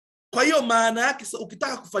 Kwa hiyo maana yake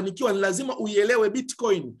ukitaka kufanikiwa ni lazima uielewe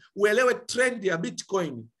Bitcoin, uelewe trend ya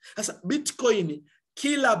Bitcoin. Sasa Bitcoin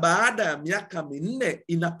kila baada ya miaka 4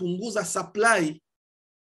 inapunguza supply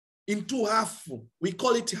into half. We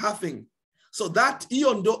call it halving. So that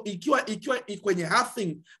hiyo ndo ikiwa kwenye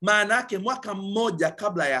halving, maana yake mwaka mmoja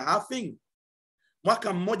kabla ya halving.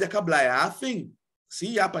 Mwaka mmoja kabla ya halving.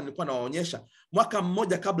 Si hapa nilikuwa nawaonyesha. Mwaka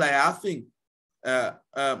mmoja kabla ya halving.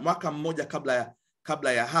 Mwaka mmoja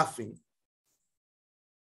kabla ya halving.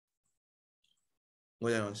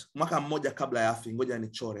 Mwaka mmoja kabla ya halving. Ngoja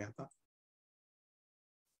nichore hapa.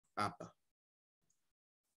 Hapa.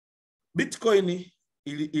 Bitcoin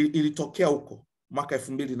ilitokea huko mwaka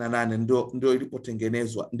 2008 ndio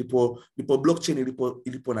ilipotengenezwa, ndipo blockchain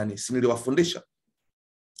ilipo nani? Si niliwafundisha.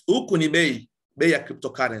 Huku ni bei ya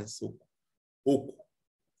cryptocurrency huku.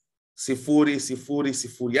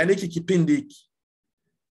 0.00. Yani hiki kipindi hiki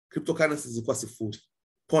cryptocurrency zilikuwa 0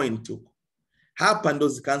 point huko. Hapa ndo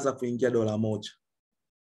zikaanza kuingia $1.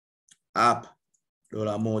 Hapa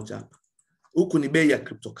 $1 hapa. Huku ni bei ya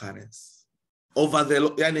cryptocurrency over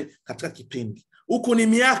the, yani katika kipindi. Huku ni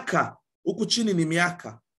miaka, huku chini ni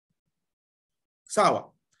miaka.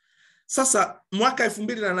 Sawa? Sasa mwaka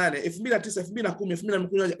 2008, 2009,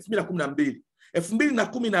 2010, 2012,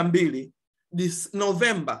 2012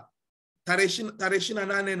 November, tarehe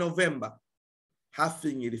 28 November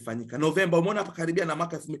halving ilifanyika. November, umeona hapa karibia na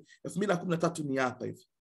mwaka 2013 ni hapa hivi.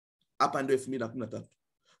 Hapa ndio 2013.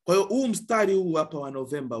 Kwa hiyo huu mstari huu hapa wa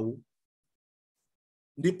November huu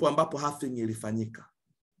ndipo ambapo halving ilifanyika.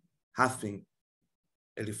 Halving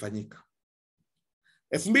ilifanyika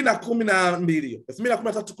 2012, 2013,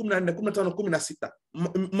 14, 15, 16.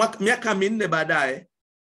 Miaka 4 baadaye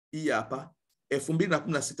hii hapa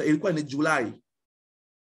 2016 ilikuwa ni Julai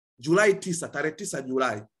 9, tarehe 9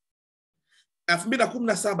 Julai.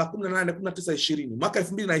 2017, 18, 19, 20. Mwaka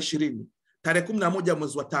 2020 tarehe 11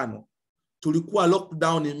 mwezi wa 5 tulikuwa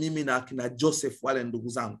lockdown, mimi na akina Joseph, wale ndugu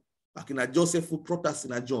zangu, akina Joseph, Protas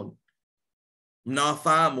na John.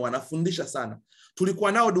 Mnawafahamu, wanafundisha sana.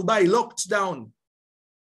 Tulikuwa nao Dubai locked down.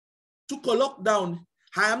 Tuko lockdown,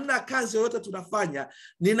 hamna kazi yoyote tunafanya.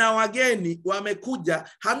 Nina wageni wamekuja,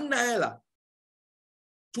 hamna hela.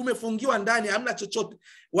 Tumefungiwa ndani, hamna chochote.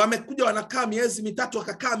 Wamekuja wanakaa miezi 3,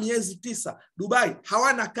 wakakaa miezi 9 Dubai,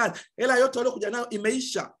 hawana kazi. Hela yote waliokuja nayo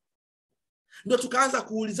imeisha. Ndio tukaanza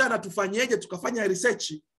kuulizana tufanyeje, tukafanya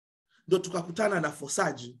research. Ndio tukakutana na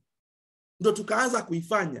Fosaji. Ndio tukaanza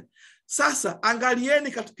kuifanya. Sasa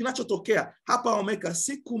angalieni kinachotokea. Hapa wameka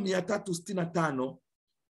siku 365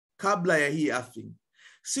 kabla ya hii halving.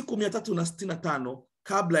 Siku 365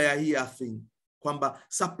 kabla ya hii halving, kwamba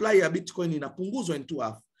supply ya Bitcoin inapunguzwa into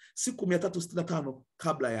half. Siku 365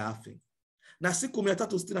 kabla ya halving. Na siku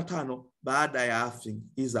 365 baada ya halving.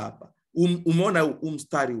 Hizi hapa. Umeona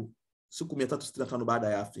mstari huu. Siku 365 baada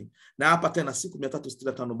ya halving. Na hapa tena siku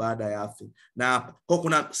 365 baada ya halving. Na hapa. Kwa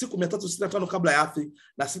kuna siku 365 kabla ya halving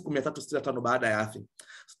na siku 365 baada ya halving.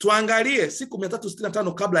 Tuangalie siku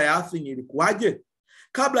 365 kabla ya halving ilikuwaje?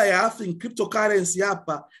 Kabla ya halving cryptocurrency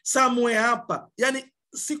hapa, somewhere hapa. Yani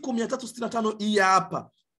siku 365 hii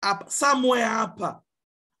hapa. Hapa, somewhere hapa.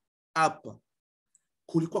 Hapa.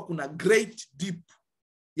 Kulikuwa kuna great dip.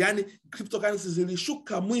 Yani cryptocurrency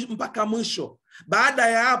zilishuka mpaka mwisho. Baada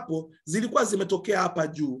ya hapo zilikuwa zimetokea hapa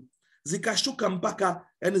juu, zikashuka mpaka,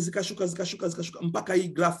 yani zikashuka mpaka hii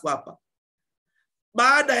graph hapa.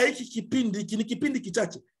 Baada ya hiki kipindi, ni kipindi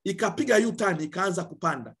kichache, ikapiga U-turn, ikaanza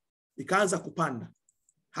kupanda.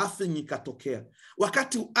 Halving ikatokea.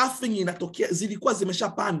 Wakati halving inatokea zilikuwa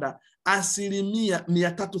zimeshapanda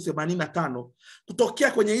 385%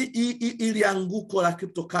 kutokea kwenye ili anguko la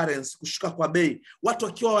cryptocurrency, kushuka kwa bei. Watu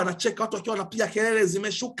wakiwa wanacheka, watu wakiwa wanapiga kelele,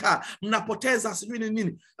 zimeshuka, mnapoteza sijui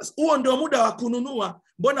nini. Huo ndio muda wa kununua.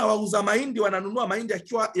 Mbona wauza mahindi wananunua mahindi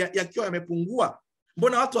yakiwa yamepungua?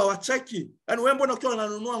 Mbona watu hawacheki? Yaani wewe mbona ukiwa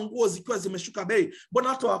unanunua nguo zikiwa zimeshuka bei, mbona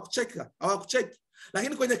watu hawakucheki?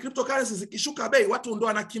 Lakini kwenye cryptocurrency zikishuka bei, watu ndio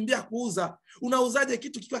wanakimbia kuuza. Unauzaje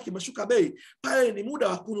kitu kikiwa kimeshuka bei? Pale ni muda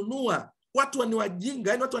wa kununua. Watu ni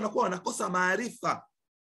wajinga, yani watu wanakuwa wanakosa maarifa.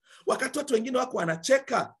 Wakati watu wengine wako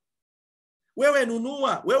wanacheka, wewe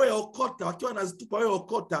nunua, wewe okota, wakiwa wanazitupa wewe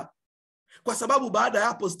okota. Kwa sababu baada ya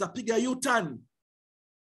hapo zitapiga U-turn.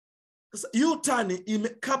 Sasa U-turn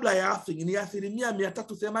kabla ya halving ni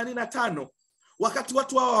 385. Wakati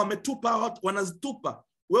watu hao wametupa, wanazitupa,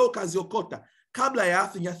 wewe ukaziokota. Kabla ya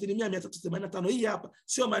halving 385. Hii hapa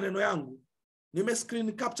sio maneno yangu. Nime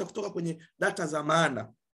screen capture kutoka kwenye data za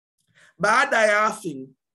maana. Baada ya halving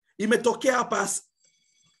imetokea hapa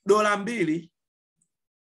 $2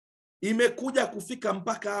 imekuja kufika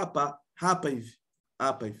mpaka hapa hivi.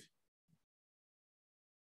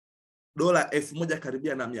 $1,000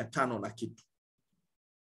 karibia na 500 na kitu.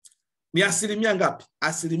 Ni asilimia ngapi?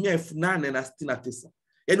 Asilimia 869.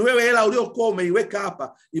 Yaani wewe hela uliokuwa umeiweka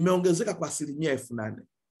hapa imeongezeka kwa asilimia 8,000.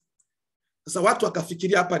 Sasa watu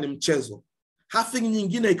wakafikiria hapa ni mchezo. Halving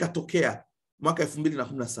nyingine ikatokea mwaka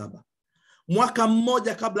 2017. Mwaka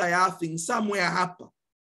mmoja kabla ya halving, somewhere hapa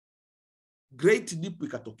Great Dip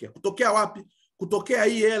ikatokea. Kutokea wapi? Kutokea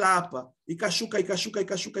hii hela hapa ikashuka.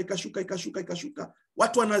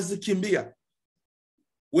 Watu wanazikimbia.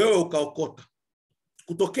 Wewe ukaokota.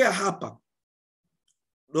 Kutokea hapa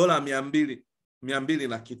 $200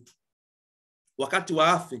 na kitu. Wakati wa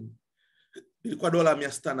halving ilikuwa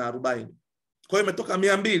 $640. Kwa hiyo imetoka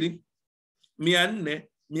 200, 400,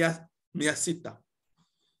 600.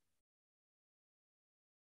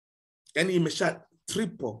 Yaani imesha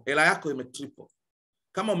triple, hela yako ime triple.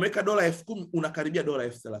 Kama umeweka $10,000 unakaribia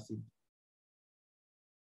 $30,000.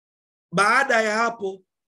 Baada ya hapo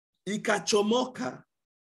ikachomoka,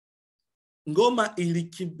 ngoma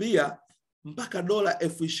ilikimbia mpaka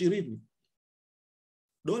 $20,000.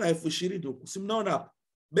 $20,000 huku. Si mnaona hapa?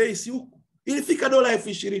 Bei si huku. Ilifika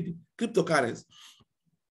 $20,000 cryptocurrency.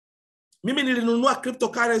 Mimi nilinunua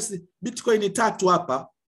cryptocurrency Bitcoin 3 hapa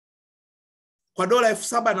kwa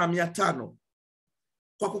 $7,500.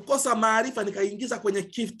 Kwa kukosa maarifa nikaingiza kwenye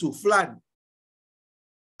kitu fulani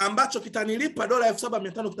ambacho kitanilipa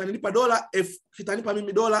 $7,500, kitanipa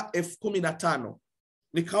mimi $15,000.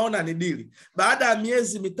 Nikaona ni dili. Baada ya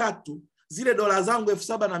miezi mitatu zile dola zangu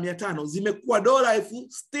 $7,500 zimekuwa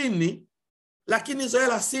 $60,000, lakini hizo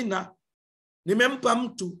hela sina. Nimempa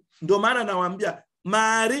mtu. Ndio maana nawaambia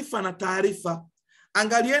maarifa na taarifa.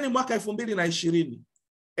 Angalieni mwaka 2020.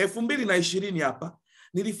 2020 hapa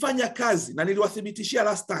nilifanya kazi na niliwathibitishia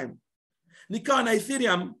last time. Nikawa na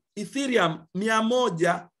Ethereum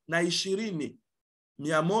 120.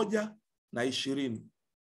 120.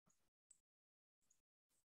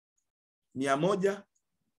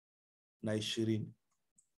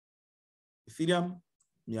 Ethereum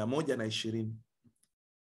 120.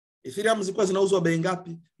 Ethereum zilikuwa zinauzwa bei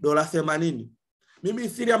ngapi? $80. Mimi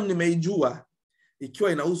Ethereum nimeijua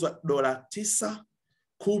ikiwa inauzwa $9,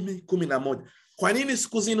 10, 11. Kwa nini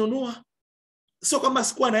sikuzinunua? Sio kama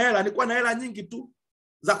sikuwa na hela, nilikuwa na hela nyingi tu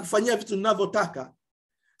za kufanyia vitu ninavyotaka.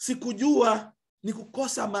 Sikujua, ni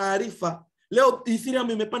kukosa maarifa. Leo Ethereum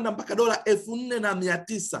imepanda mpaka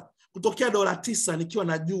 $4,900. Kutokea $9 nikiwa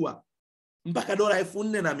najua mpaka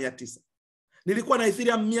 $4,900. Nilikuwa na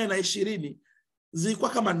Ethereum 120, zilikuwa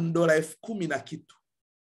kama $10,000 na kitu.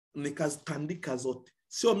 Nikazitandika zote.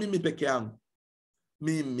 Sio mimi peke yangu.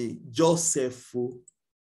 Mimi, Joseph,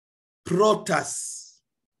 Protas,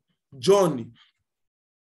 John.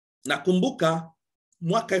 Nakumbuka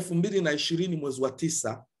mwaka 2020 mwezi wa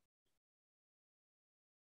 9.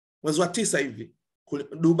 Mwezi wa 9 hivi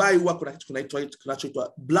Dubai huwa kuna kitu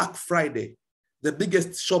kinachoitwa Black Friday, the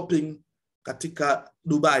biggest shopping katika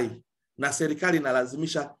Dubai, na serikali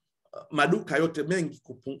inalazimisha maduka yote mengi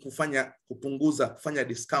kufanya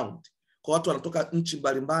discount kwa watu wanatoka nchi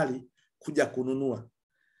mbalimbali kuja kununua.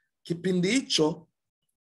 Kipindi hicho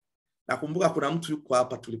nakumbuka kuna mtu yuko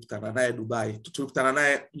hapa tulikutana naye Dubai. Tulikutana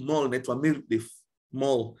naye mall inaitwa Mildeaf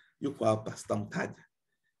Mall, yuko hapa sitamtaja.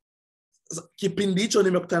 Kipindi hicho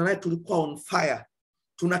nimekutana naye, tulikuwa on fire.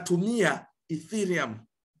 Tunatumia Ethereum.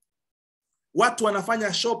 Watu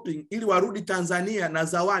wanafanya shopping ili warudi Tanzania na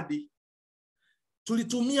zawadi.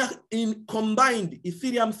 Tulitumia in combined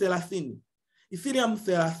Ethereum 30. Ethereum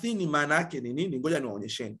 30 maana yake ni nini? Ngoja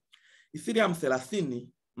niwaonyesheni. Ethereum 30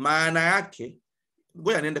 maana yake,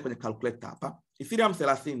 ngoja niende kwenye calculator hapa. Ethereum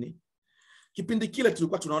 30 kipindi kile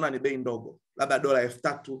tulikuwa tunaona ni bei ndogo, labda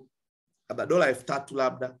 $3,000, labda $3,000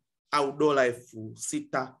 labda, au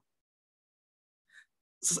 $6,000.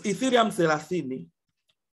 Sasa Ethereum 30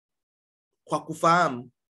 kwa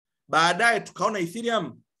kufahamu, baadaye tukaona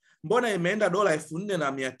Ethereum mbona imeenda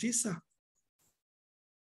 $4,900?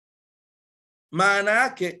 Maana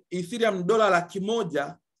yake Ethereum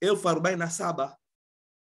 $147,000.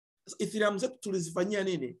 Ethereum zetu tulizifanyia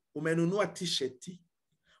nini? Umenunua t-shirt,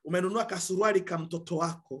 umenunua kasuruali ka mtoto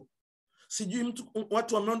wako, sijui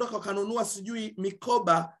watu wameondoka wakanunua sijui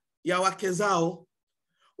mikoba ya wake zao,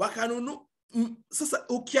 wakanunua. Sasa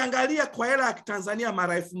ukiangalia kwa hela ya Tanzania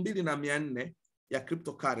mara 2,400 ya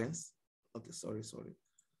cryptocurrency, okay, sorry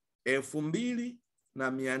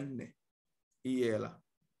 2,400 hii hela,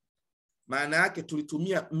 maana yake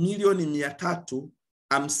tulitumia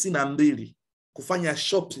 $352,000 kufanya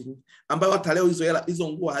shopping, ambayo hata leo hizo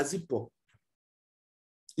nguo hazipo.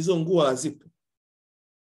 Hizo nguo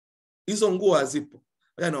hazipo.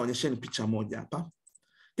 Ngoja naonyesheni picha moja hapa.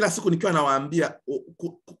 Kila siku nikiwa nawaambia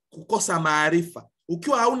kukosa maarifa.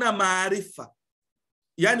 Ukiwa hauna maarifa,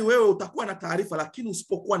 yani wewe utakuwa na taarifa lakini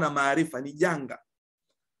usipokuwa na maarifa ni janga.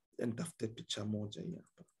 Nitafute picha moja hii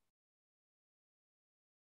hapa.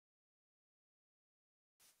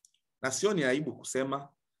 Na sioni aibu kusema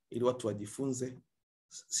ili watu wajifunze.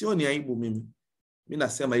 Sioni aibu mimi. Mimi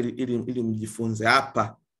nasema ili mjifunze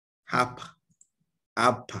hapa.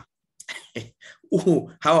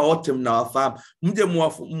 Hawa wote mnawafahamu. Mje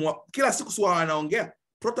kila siku sio wanaongea.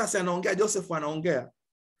 Protas anaongea, Joseph anaongea.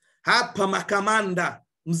 Hapa makamanda,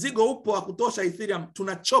 mzigo upo wa kutosha Ethereum,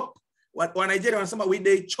 tuna chop. Wa Nigeria wanasema we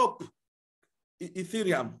day chop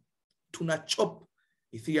Ethereum. Tuna chop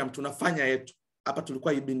Ethereum, tunafanya yetu. Hapa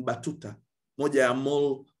tulikuwa Ibn Battuta, moja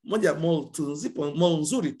mall tunzipo, mall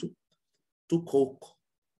nzuri tu. Tuko huko.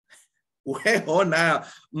 Uheona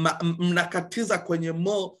mnakatiza kwenye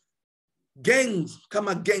mall, gang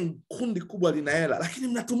kama gang, kundi kubwa lina hela, lakini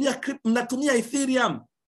mnatumia Ethereum.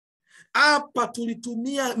 Hapa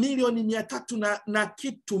tulitumia $300 na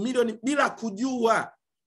kitu milioni bila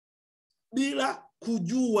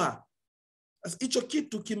kujua. Hicho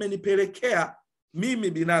kitu kimenipelekea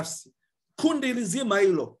mimi binafsi kundi lizima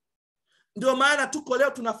hilo. Ndio maana tuko leo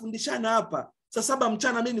tunafundishana hapa. Saa 7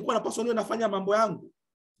 mchana mimi nilikuwa napaswa niwe nafanya mambo yangu.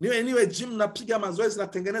 Niwe gym, napiga mazoezi,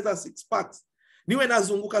 natengeneza 6 packs. Niwe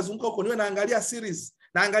nazunguka huko, niwe naangalia series,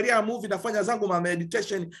 naangalia movie, nafanya zangu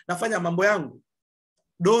meditation, nafanya mambo yangu.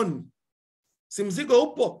 Si mzigo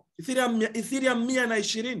upo. Ethereum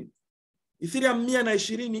 120. Ethereum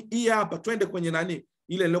 120 hii hapa. Twende kwenye nani?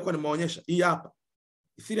 Ile nilikuwa nimeonyesha. Hii hapa.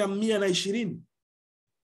 Ethereum 120.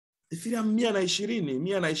 Ethereum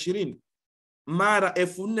 120 mara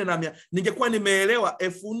 4,100. Ningekuwa nimeelewa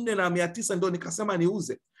 4,900 ndio nikasema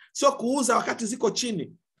niuze. Sio kuuza wakati ziko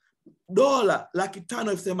chini.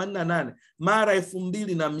 $588,000 mara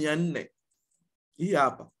 2,400. Hii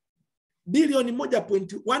hapa. Bilioni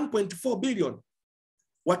 1.4 billion.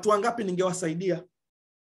 Watu wangapi ningewasaidia?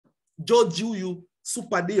 George huyu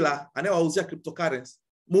super dealer anayewauzia cryptocurrency,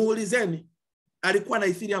 muulizeni alikuwa na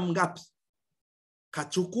Ethereum ngapi?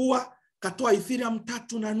 Katoa Ethereum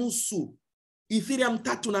 3.5. Ethereum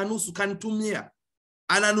 3.5 kanitumia.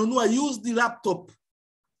 Ananunua used laptop.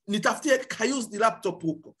 Nitafutie used laptop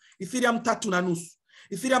huko. Ethereum 3.5.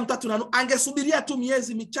 Ethereum 3.5 angesubiria tu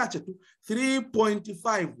miezi michache tu.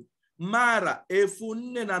 3.5 mara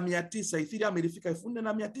 4,900. Ethereum ilifika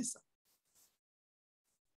 4,900.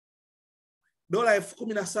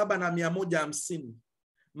 $17,150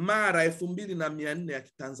 mara 2,400 ya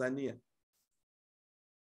Tanzania.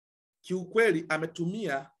 Kiukweli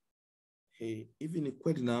ametumia hivi ni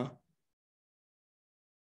kweli na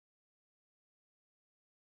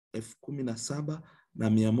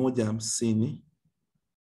 17,150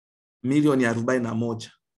 milioni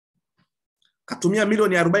 41. Katumia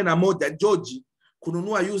milioni 41 George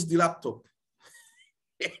kununua used laptop.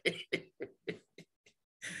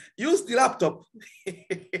 Used laptop.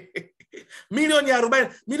 milioni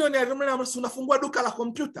 40 unafungua duka la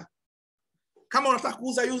kompyuta. Kama unataka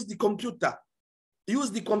kuuza used computer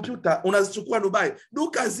unazichukua Dubai,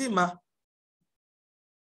 duka zima.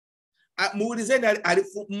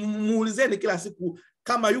 Muulizeni kila siku,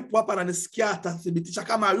 kama yupo hapa ananisikia atathibitisha,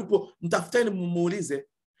 kama yupo mtafuteni muulize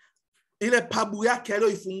ile pabu yake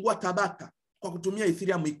aliyoifungua Tabata kwa kutumia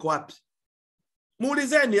Ethereum iko wapi.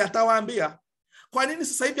 Muulizeni, atawaambia. Kwa nini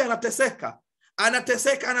sasa hivi anateseka?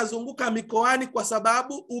 Anazunguka mikoani kwa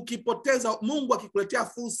sababu ukipoteza, Mungu akikuletea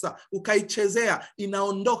fursa ukaichezea,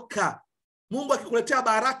 inaondoka. Mungu akikuletea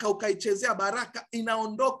baraka ukaichezea, baraka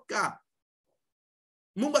inaondoka.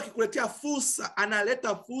 Mungu akikuletea fursa,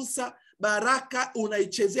 analeta fursa, baraka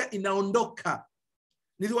unaichezea, inaondoka.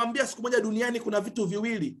 Niliwaambia siku moja, duniani kuna vitu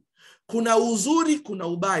viwili. Kuna uzuri, kuna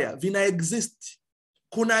ubaya, vina exist.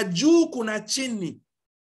 Kuna juu, kuna chini.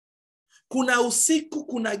 Kuna usiku,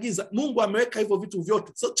 kuna giza. Mungu ameweka hivyo vitu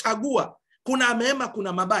vyote. So chagua. Kuna mema,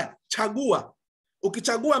 kuna mabaya. Chagua.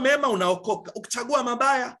 Ukichagua mema unaokoka. Ukichagua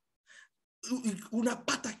mabaya,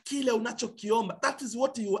 unapata kile unachokiomba. That is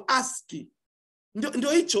what you ask.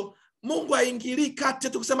 Ndio hicho. Mungu haingilii kati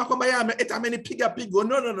tu kusema kwamba yeye amenipiga pigo.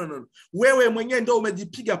 No. Wewe mwenyewe ndio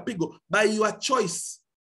umejipiga pigo by your choice.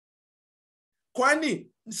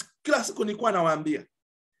 Kwani kila siku nilikuwa nawaambia,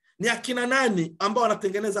 ni akina nani ambao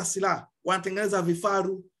wanatengeneza silaha, wanatengeneza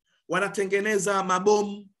vifaru, wanatengeneza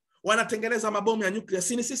mabomu, wanatengeneza mabomu ya nyuklia?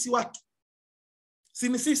 Si ni sisi watu. Si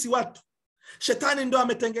ni sisi watu. Shetani ndio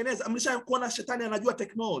ametengeneza. Mlishakuona shetani anajua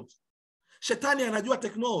technology. Shetani anajua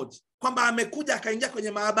technology, kwamba amekuja akaingia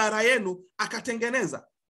kwenye maabara yenu akatengeneza.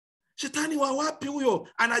 Shetani wa wapi huyo?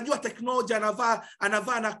 Anajua technology,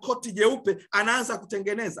 anavaa na koti jeupe, anaanza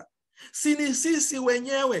kutengeneza. Si ni sisi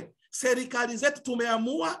wenyewe, serikali zetu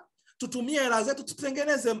tumeamua tutumie hela zetu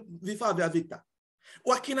tutengeneze vifaa vya vita.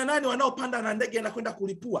 Wakina nani wanaopanda na ndege na kwenda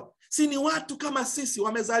kulipua? Si ni watu kama sisi,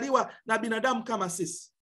 wamezaliwa na binadamu kama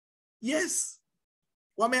sisi. Yes,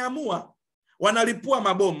 wameamua, wanalipua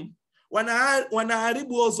mabomu,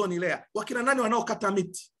 wanaharibu ozone layer. Wakina nani wanaokata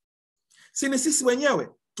miti? Si ni sisi wenyewe,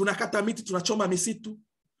 tunakata miti, tunachoma misitu,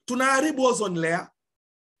 tunaharibu ozone layer.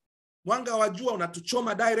 Mwanga wa jua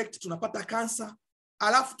unatuchoma direct, tunapata kansa.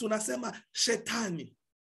 Alafu tunasema shetani.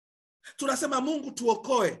 Tunasema Mungu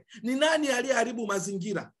tuokoe. Ni nani aliyeharibu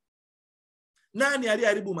mazingira? Nani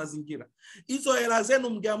aliyeharibu mazingira? Hizo hela zenu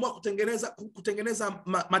mngeamua kutengeneza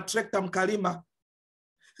matrekta mkalima.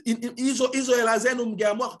 Hizo hela zenu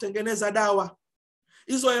mngeamua kutengeneza dawa.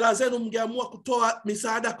 Hizo hela zenu mngeamua kutoa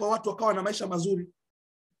misaada kwa watu wakawa na maisha mazuri.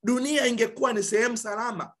 Dunia ingekuwa ni sehemu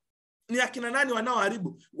salama. Ni akina nani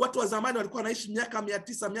wanaoharibu? Watu wa zamani walikuwa wanaishi miaka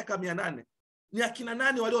 900, miaka 800. Ni akina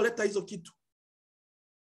nani walioleta hizo kitu?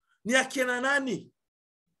 Ni akina nani?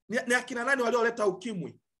 Ni akina nani walioleta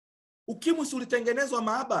ukimwi? Ukimwi si ulitengenezwa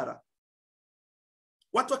maabara.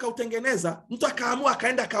 Watu wakautengeneza, mtu akaamua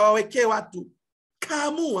akaenda akawawekea watu.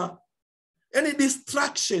 Kaamua. Any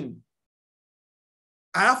distraction.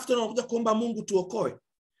 Alafu tunakuja kuomba Mungu tuokoe.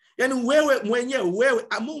 Yaani wewe mwenyewe,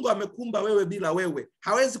 Mungu amekumba wewe bila wewe.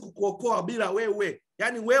 Hawezi kukuokoa bila wewe.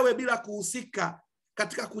 Yaani wewe bila kuhusika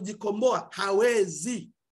katika kujikomboa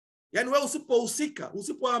hawezi. Yaani wewe usipohusika,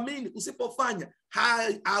 usipoamini, usipofanya,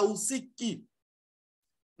 hahusiki.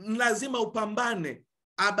 Lazima upambane,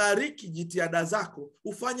 abariki jitihada zako,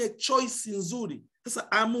 ufanye choice nzuri.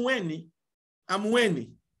 Sasa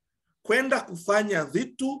amueni kwenda kufanya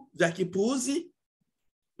vitu vya kipuuzi,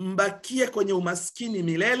 mbakie kwenye umaskini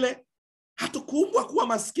milele. Hatukuumbwa kuwa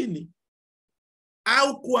maskini,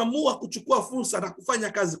 au kuamua kuchukua fursa na kufanya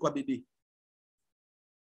kazi kwa bidii.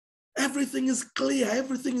 Everything is clear,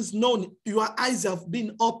 everything is known. Your eyes have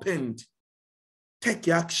been opened.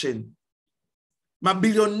 Take action.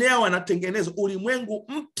 Mabilionea wanatengenezwa ulimwengu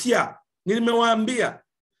mpya. Nimewaambia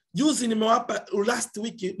juzi, nimewapa last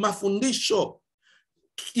week mafundisho.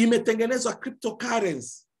 Imetengenezwa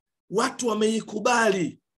cryptocurrency. Watu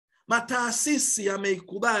wameikubali. Mataasisi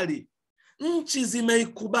yameikubali. Nchi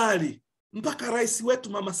zimeikubali. Mpaka rais wetu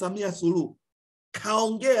Mama Samia Suluhu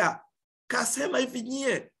kaongea, kasema hivi,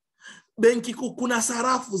 nyie benki kuu kuna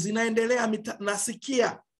sarafu zinaendelea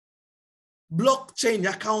nasikia blockchain,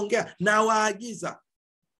 akaongea na waagiza.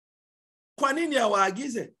 Kwa nini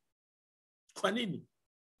awaagize? Kwa nini?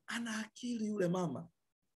 Ana akili yule mama.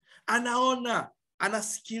 Anaona,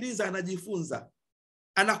 anasikiliza, anajifunza.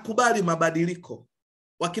 Anakubali mabadiliko.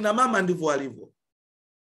 Wakina mama ndivyo walivyo.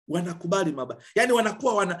 Wanakubali mabadiliko. Yaani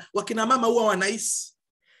wanakuwa wakina mama huwa wanahisi.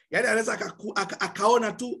 Yaani anaweza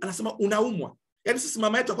akaona tu anasema unaumwa. Yaani sisi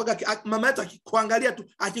mama yetu akikuangalia tu,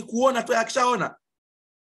 akikuona tu, akishaona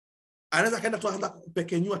anaweza kaenda tu anza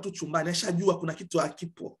kukupekenyua tu chumbani. Ashajua kuna kitu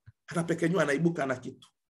hakipo. Anapekenyua, anaibuka na kitu.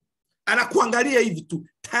 Anakuangalia hivi tu,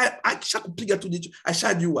 akishakupiga tu jicho,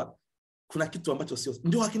 ashajua kuna kitu ambacho sio.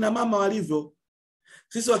 Ndio wakina mama walivyo.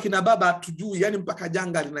 Sisi wakina baba hatujui, yani mpaka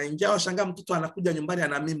janga linaingia, washangaa mtoto anakuja nyumbani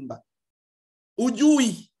ana mimba.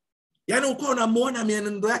 Ujui. Yani uko unamuona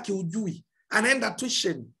mienendo yake ujui. Anaenda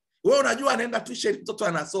tuition. Wewe unajua anaenda tuition, mtoto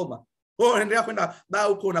anasoma. Wewe unaendelea kwenda baa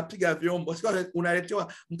huko unapiga vyombo. Sio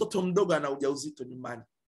unaletewa mtoto mdogo ana ujauzito nyumbani.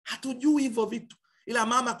 Hatujui hivyo vitu. Ila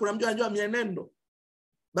mama kuna mtu anajua mienendo.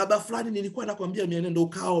 Baba fulani nilikuwa nakwambia mienendo,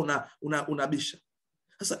 ukao unabisha.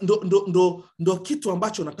 Sasa ndo kitu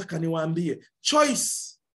ambacho nataka niwaambie.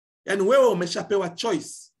 Choice. Yani wewe umeshapewa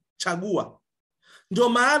choice. Chagua. Ndio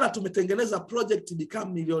maana tumetengeneza Project Become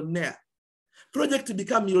Millionaire. Project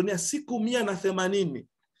Become Millionaire, siku 180.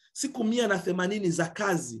 Siku 180 za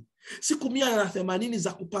kazi. Siku 180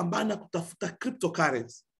 za kupambana kutafuta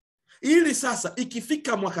cryptocurrency. Ili sasa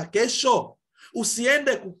ikifika mwaka kesho,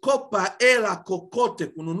 usiende kukopa hela kokote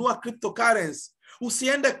kununua cryptocurrency.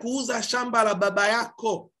 Usiende kuuza shamba la baba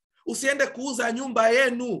yako. Usiende kuuza nyumba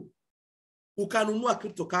yenu. ukanunua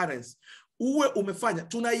cryptocurrency, uwe umefanya.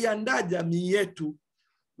 Tunaiandaa jamii yetu.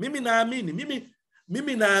 Mimi naamini,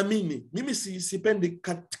 mimi sipendi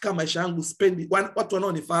katika maisha yangu, sipendi watu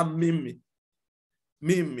wanaonifahamu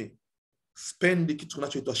mimi sipendi kitu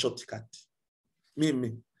kinachoitwa shortcut.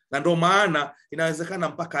 Mimi. Na ndio maana inawezekana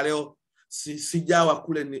mpaka leo sijawa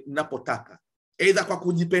kule ninapotaka. Either kwa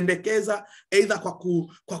kujipendekeza, either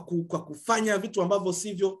kwa kufanya vitu ambavyo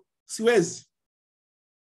sivyo, siwezi.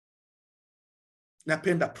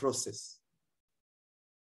 Napenda process.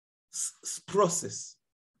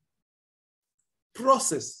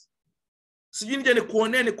 Process. Sijui nije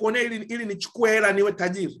nikuonee ili nichukue hela niwe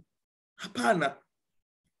tajiri. Hapana.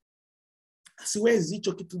 Siwezi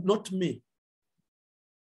hicho kitu, not me.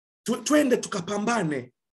 Twende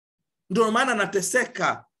tukapambane. Ndio maana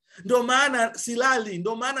nateseka. Ndio maana silali,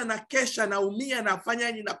 ndio maana nakesha, naumia,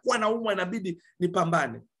 nafanya nini, nakuwa naumwa, inabidi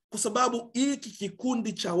nipambane. Kwa sababu hiki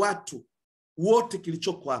kikundi cha watu wote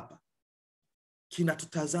kilichoko hapa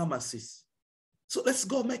kinatutazama sisi. So let's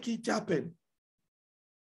go make it happen.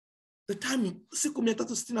 The time, siku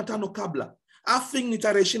 365 kabla. I think ni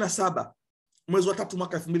tarehe 27 mwezi wa 3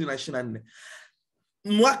 mwaka 2024.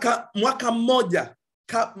 Mwaka mmoja,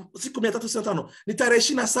 siku 365 ni tarehe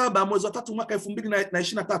 27 mwezi wa 3 mwaka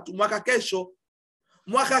 2023.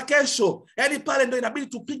 Mwaka kesho, yani pale ndio inabidi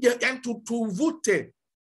tupige, yani tuvute.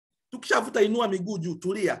 Tukishavuta, inua miguu juu,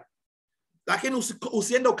 tulia. Lakini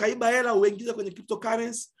usiende ukaiba hela uingize kwenye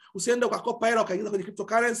cryptocurrency, usiende ukakopa hela ukaingiza kwenye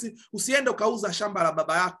cryptocurrency, usiende ukauza shamba la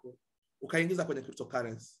baba yako ukaingiza kwenye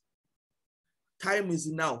cryptocurrency. Time is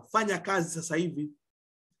now. Fanya kazi sasa hivi.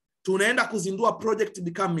 Tunaenda kuzindua project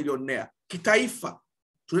Become Millionaire kitaifa.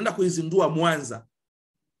 Tunaenda kuizindua Mwanza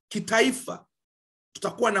kitaifa.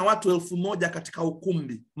 Tutakuwa na watu 1000 katika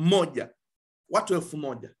ukumbi mmoja. Watu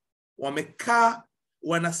 1000 wamekaa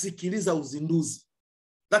wanasikiliza uzinduzi.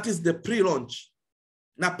 That is the pre-launch.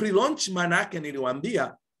 Na pre-launch maana yake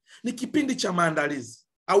niliwaambia ni kipindi cha maandalizi.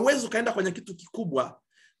 Hauwezi kaenda kwenye kitu kikubwa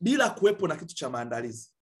bila kuwepo na kitu cha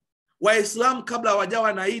maandalizi. Waislamu kabla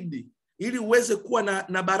hawajawa na Idi, ili uweze kuwa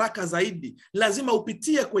na baraka zaidi, lazima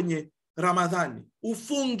upitie kwenye Ramadhani,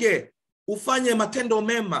 ufunge, ufanye matendo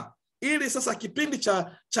mema, ili sasa kipindi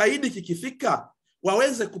cha Idi kikifika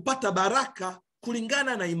waweze kupata baraka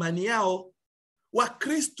kulingana na imani yao.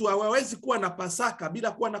 Wakristo hawawezi kuwa na Pasaka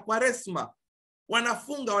bila kuwa na Kwaresma.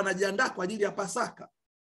 Wanafunga, wanajiandaa kwa ajili ya Pasaka.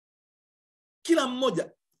 Kila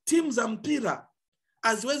mmoja, timu za mpira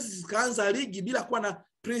haziwezi zikaanza ligi bila kuwa na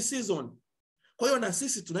pre-season. Kwa hiyo na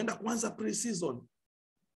sisi tunaenda kuanza pre-season.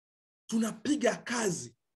 Tunapiga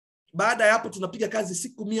kazi. Baada ya hapo tunapiga kazi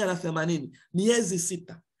siku 180, miezi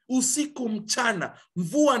 6. Usiku mchana,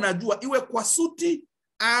 mvua na jua, iwe kwa suti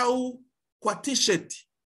au kwa t-shirt.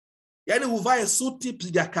 Yaani uvae suti,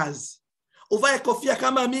 piga kazi. Uvae kofia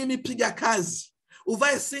kama mimi, piga kazi.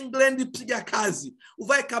 Uvae singlet, piga kazi.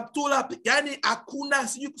 Uvae kaptula, yaani hakuna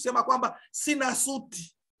sijui kusema kwamba sina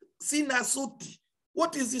suti. Sina suti.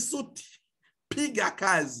 What is the suti? Piga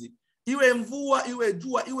kazi. Iwe mvua, iwe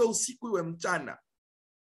jua, iwe usiku, iwe mchana.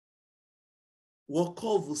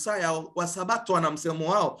 Wokovu, saa ya Wasabato wana msemo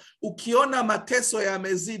wao, ukiona mateso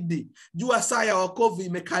yamezidi, jua saa ya wokovu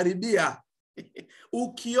imekaribia.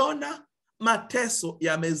 Ukiona mateso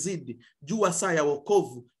yamezidi, jua saa ya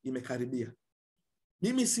wokovu imekaribia.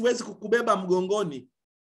 Mimi siwezi kukubeba mgongoni.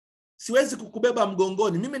 Siwezi kukubeba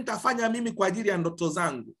mgongoni. Mimi nitafanya mimi kwa ajili ya ndoto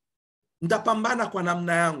zangu. Nitapambana kwa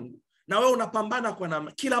namna yangu. Na wewe unapambana kwa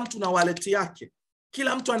namna. Kila mtu na wallet yake.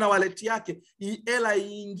 Kila mtu ana wallet yake. Hela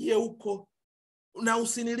iingie huko. Na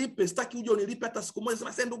usinilipe. Sitaki uje unilipe hata siku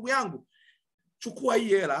moja. Sema, ndugu yangu, chukua hii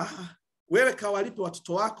hela. Wewe kawalipe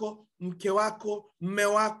watoto wako, mke wako, mme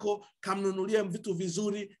wako, kamnunulie vitu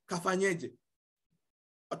vizuri, kafanyeje.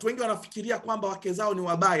 Watu wengi wanafikiria kwamba wake zao ni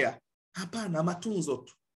wabaya. Hapana, matunzo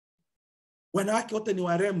tu. Wanawake wote ni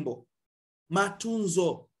warembo.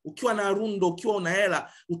 Matunzo. Ukiwa na rundo, ukiwa una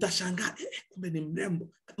hela, utashangaa, kumbe ni mrembo.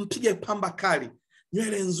 Mpige pamba kali,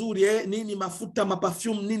 nywele nzuri, nini, mafuta,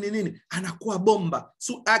 maperfume, nini, anakuwa bomba.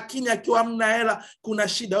 So lakini akiwa hamna hela, kuna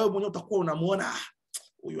shida. Wewe mwenyewe utakuwa unamuona,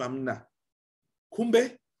 huyu hamna.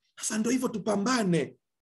 Kumbe sasa ndio hivyo, tupambane.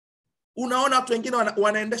 Unaona watu wengine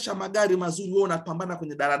wanaendesha magari mazuri, wewe unapambana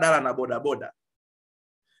kwenye daladala na bodaboda.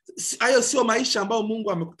 Hayo sio maisha ambayo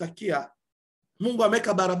Mungu amekutakia. Mungu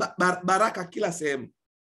ameweka baraka kila sehemu.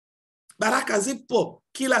 Baraka zipo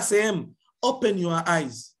kila sehemu. Open your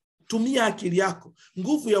eyes. Tumia akili yako.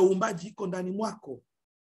 Nguvu ya uumbaji iko ndani mwako.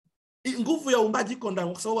 Nguvu ya uumbaji iko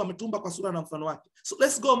ndani, kwa sababu ametumba kwa sura na mfano wake. So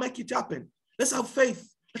let's go make it happen. Let's have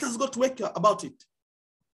faith. Let us go to work about it.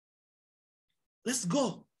 Let's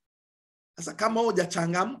go. Sasa kama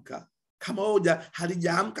hujachangamka, Kama wewe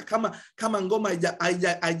halijaamka, kama ngoma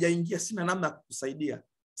haijaingia, sina namna ya kukusaidia.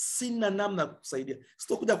 Sina namna ya kukusaidia.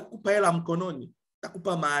 Sitokuja kukupa hela mkononi,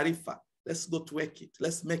 nitakupa maarifa. Let's go to work it.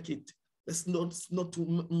 Let's make it. Let's not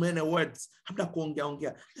too many words. Hamna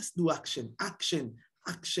kuongea. Let's do action. Action.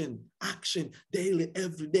 Daily,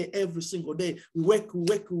 every day, every single day. We work.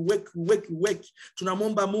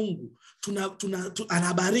 Tunamwomba Mungu.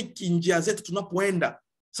 Anabariki njia zetu tunapoenda.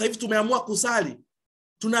 Sasa hivi tumeamua kusali.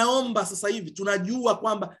 Tunaomba sasa hivi. Tunajua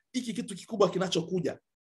kwamba hiki kitu kikubwa kinachokuja.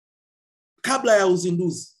 Kabla ya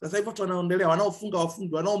uzinduzi. Sasa hivi watu wanaendelea, wanaofunga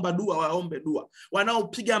wafunge, wanaomba dua waombe dua,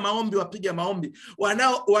 wanaopiga maombi wapige maombi,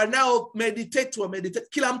 wanao meditate meditate,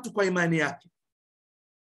 kila mtu kwa imani yake.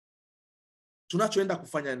 Tunachoenda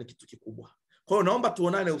kufanya ni kitu kikubwa. Kwa hiyo naomba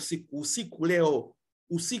tuonane usiku leo,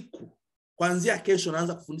 kuanzia kesho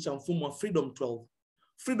naanza kufundisha mfumo wa Freedom 12.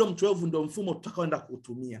 Freedom 12 ndio mfumo tutakaoenda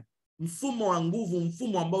kuutumia. Mfumo wa nguvu,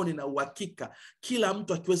 mfumo ambao nina uhakika kila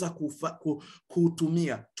mtu akiweza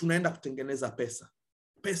kuutumia, tunaenda kutengeneza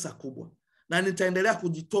pesa kubwa. Na nitaendelea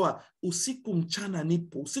kujitoa usiku mchana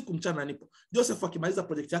nipo. Joseph akimaliza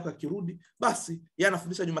project yake akirudi, basi yeye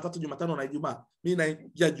anafundisha Jumatatu, Jumatano na Ijumaa. Mimi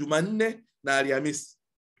naingia Jumanne na Alhamisi.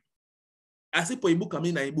 Asipoibuka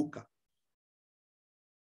mimi naibuka.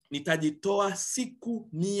 Nitajitoa siku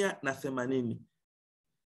 180.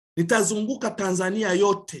 Nitazunguka Tanzania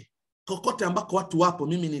yote. Kokote ambako watu wapo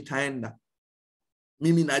mimi nitaenda.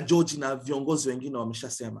 Mimi na George na viongozi wengine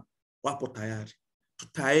wameshasema wapo tayari.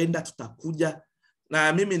 Tutaenda, tutakuja.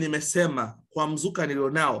 Na mimi nimesema kwa mzuka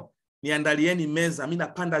nilionao, niandalieni meza. Mimi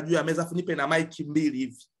napanda juu ya meza, afu nipe na mic 2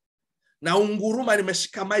 hivi. Na unguruma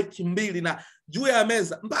nimeshika mic 2 na juu ya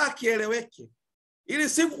meza mpaka kieleweke. Ili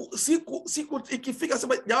siku ikifika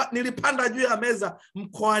sema nilipanda juu ya meza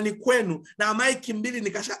mkoani kwenu na mic 2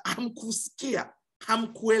 nikasha hamkusikia,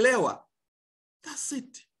 hamkuelewa. That's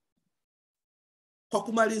it. Kwa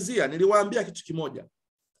kumalizia niliwaambia kitu kimoja.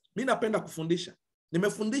 Mimi napenda kufundisha.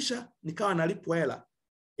 Nimefundisha nikawa nalipwa hela.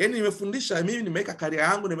 Yaani nimefundisha, mimi nimeweka career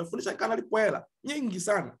yangu, nimefundisha nikawa nalipwa hela nyingi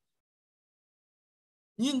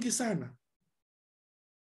sana.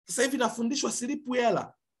 Sasa hivi nafundishwa silipwi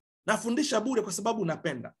hela. Nafundisha bure kwa sababu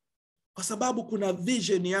napenda. Kwa sababu kuna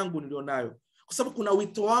vision yangu nilionayo. Kwa sababu kuna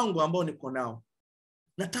wito wangu ambao niko nao.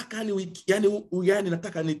 Nataka yani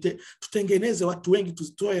nataka tutengeneze watu wengi,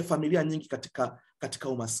 tuzitoe familia nyingi katika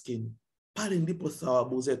umaskini. Pale ndipo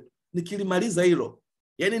thawabu zetu. Nikimaliza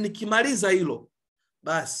hilo,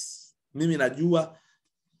 basi mimi najua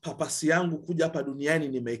papasi yangu kuja hapa duniani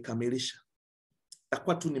nimeikamilisha.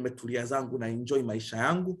 Takuwa tu nimetulia zangu na enjoy maisha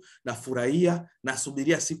yangu, na furahia, na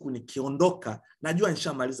subiria siku nikiondoka, najua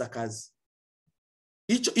nishamaliza kazi.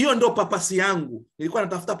 Hiyo ndio papasi yangu. Nilikuwa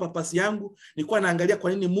natafuta papasi yangu, nilikuwa naangalia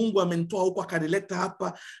kwa nini Mungu amenitoa huko akanileta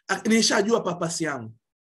hapa. Nilishajua papasi yangu.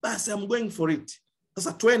 Basi I'm going for it.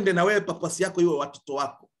 Sasa twende na wewe papasi yako iwe watoto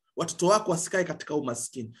wako. Watoto wako wasikae katika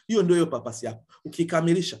umaskini. Hiyo ndio papasi yako.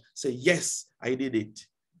 Ukikamilisha, say yes, I did it.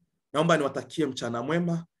 Naomba niwatakie mchana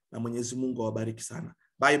mwema na Mwenyezi Mungu awabariki sana.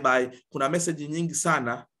 Bye bye. Kuna message nyingi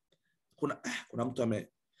sana.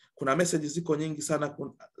 Kuna message ziko nyingi sana.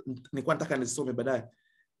 Nilikuwa nataka nisome baadaye.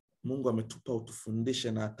 Mungu ametupa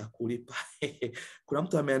utufundishe na atakulipa. Kuna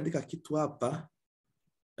mtu ameandika kitu hapa.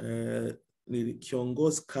 Ni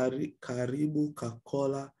kiongozi karibu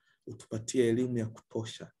Kakola, utupatie elimu ya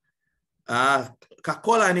kutosha.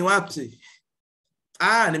 Kakola ni wapi?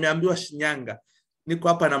 Nimeambiwa Shinyanga. Niko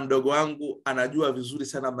hapa na mdogo wangu anajua vizuri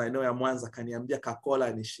sana maeneo ya Mwanza, kaniambia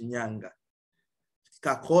Kakola ni Shinyanga.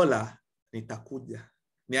 Kakola nitakuja.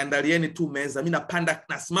 Niandalieni tu meza. Mimi napanda,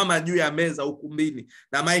 nasimama juu ya meza ukumbini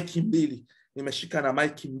na mic 2. Nimeshika na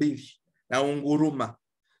mic 2 na unguruma.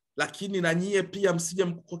 Lakini na nyie pia msije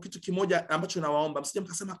kwa kitu kimoja ambacho nawaomba. Msije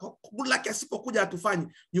mkasema good luck asipokuja hatufanyi.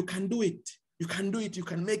 You can do it. You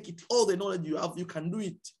can make it. All the knowledge you have, you can do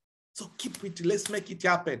it. So keep it. Let's make it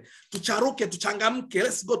happen. Tucharuke, tuchangamke.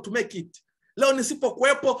 Let's go to make it. Leo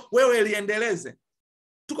nisipokuepo, wewe liendeleze.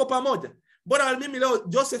 Tuko pamoja. Bora mimi leo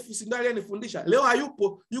Joseph Sindali anifundisha. Leo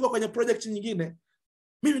hayupo, yuko kwenye project nyingine.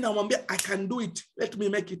 Mimi namwambia I can do it. Let me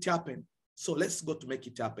make it happen. So let's go to make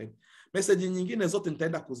it happen. Message nyingine zote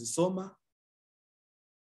nitaenda kuzisoma.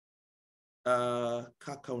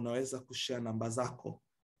 Kaka unaweza kushare namba zako?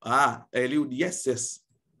 Eliud, yes.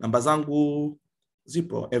 Namba zangu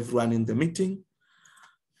zipo. Everyone in the meeting.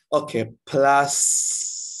 Okay,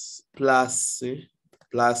 plus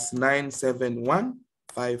 971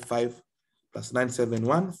 55 plus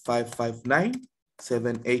 971 559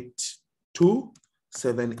 782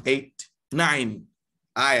 789.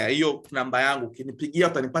 Haya, hiyo namba yangu. Ukinipigia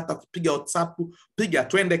utanipata, kupiga WhatsApp, piga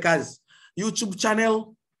twende kazi. YouTube channel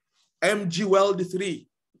MG World 3.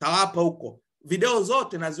 Tawapa huko. Video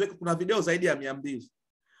zote naziweka, kuna video zaidi ya 200.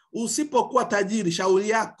 Usipokuwa tajiri, shauri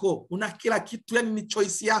yako, una kila kitu, yani ni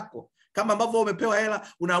choice yako. Kama ambavyo umepewa hela,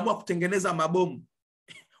 unaamua kutengeneza mabomu.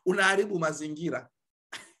 Unaharibu mazingira.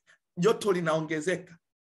 Joto linaongezeka.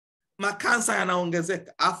 Makansa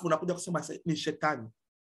yanaongezeka. Alafu unakuja kusema ni shetani.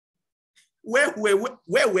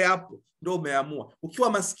 Wewe hapo ndio umeamua. Ukiwa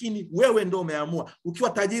maskini, wewe ndio umeamua. Ukiwa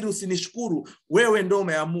tajiri, usinishukuru, wewe ndio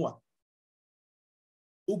umeamua.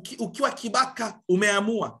 Ukiwa kibaka,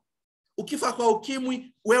 umeamua. Ukifa kwa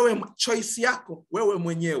ukimwi, wewe, choice yako, wewe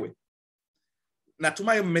mwenyewe.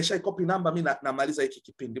 Natumai mmeshaikopi namba, mimi namaliza hiki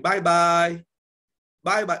kipindi. Bye bye.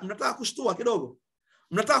 Bye bye. Mnataka kushtua kidogo?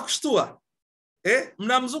 Mnataka kushtua?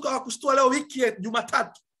 Mnamzuka wa kushtua leo wiki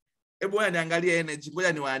Jumatatu. Hebu ngoja niangalie energy.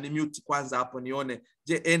 Ngoja ni-unmute kwanza hapo nione.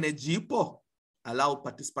 Je, energy ipo? Allow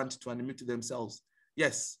participants to unmute themselves.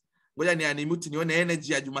 Yes. Ngoja ni-unmute nione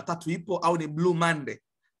energy ya Jumatatu ipo au ni Blue Monday.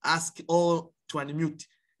 Ask all to unmute.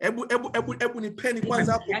 Hebu nipeni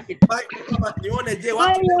kwanza hapo. Nione je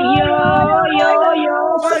watu.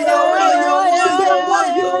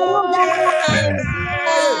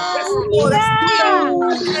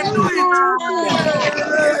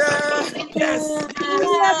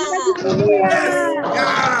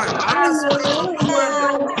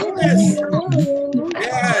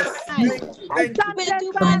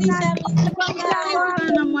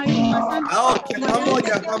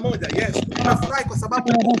 Pamoja. Yes. Tunafurahi kwa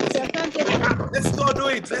sababu let's go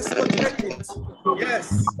do it. Let's go take it.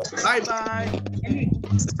 Yes. Bye bye.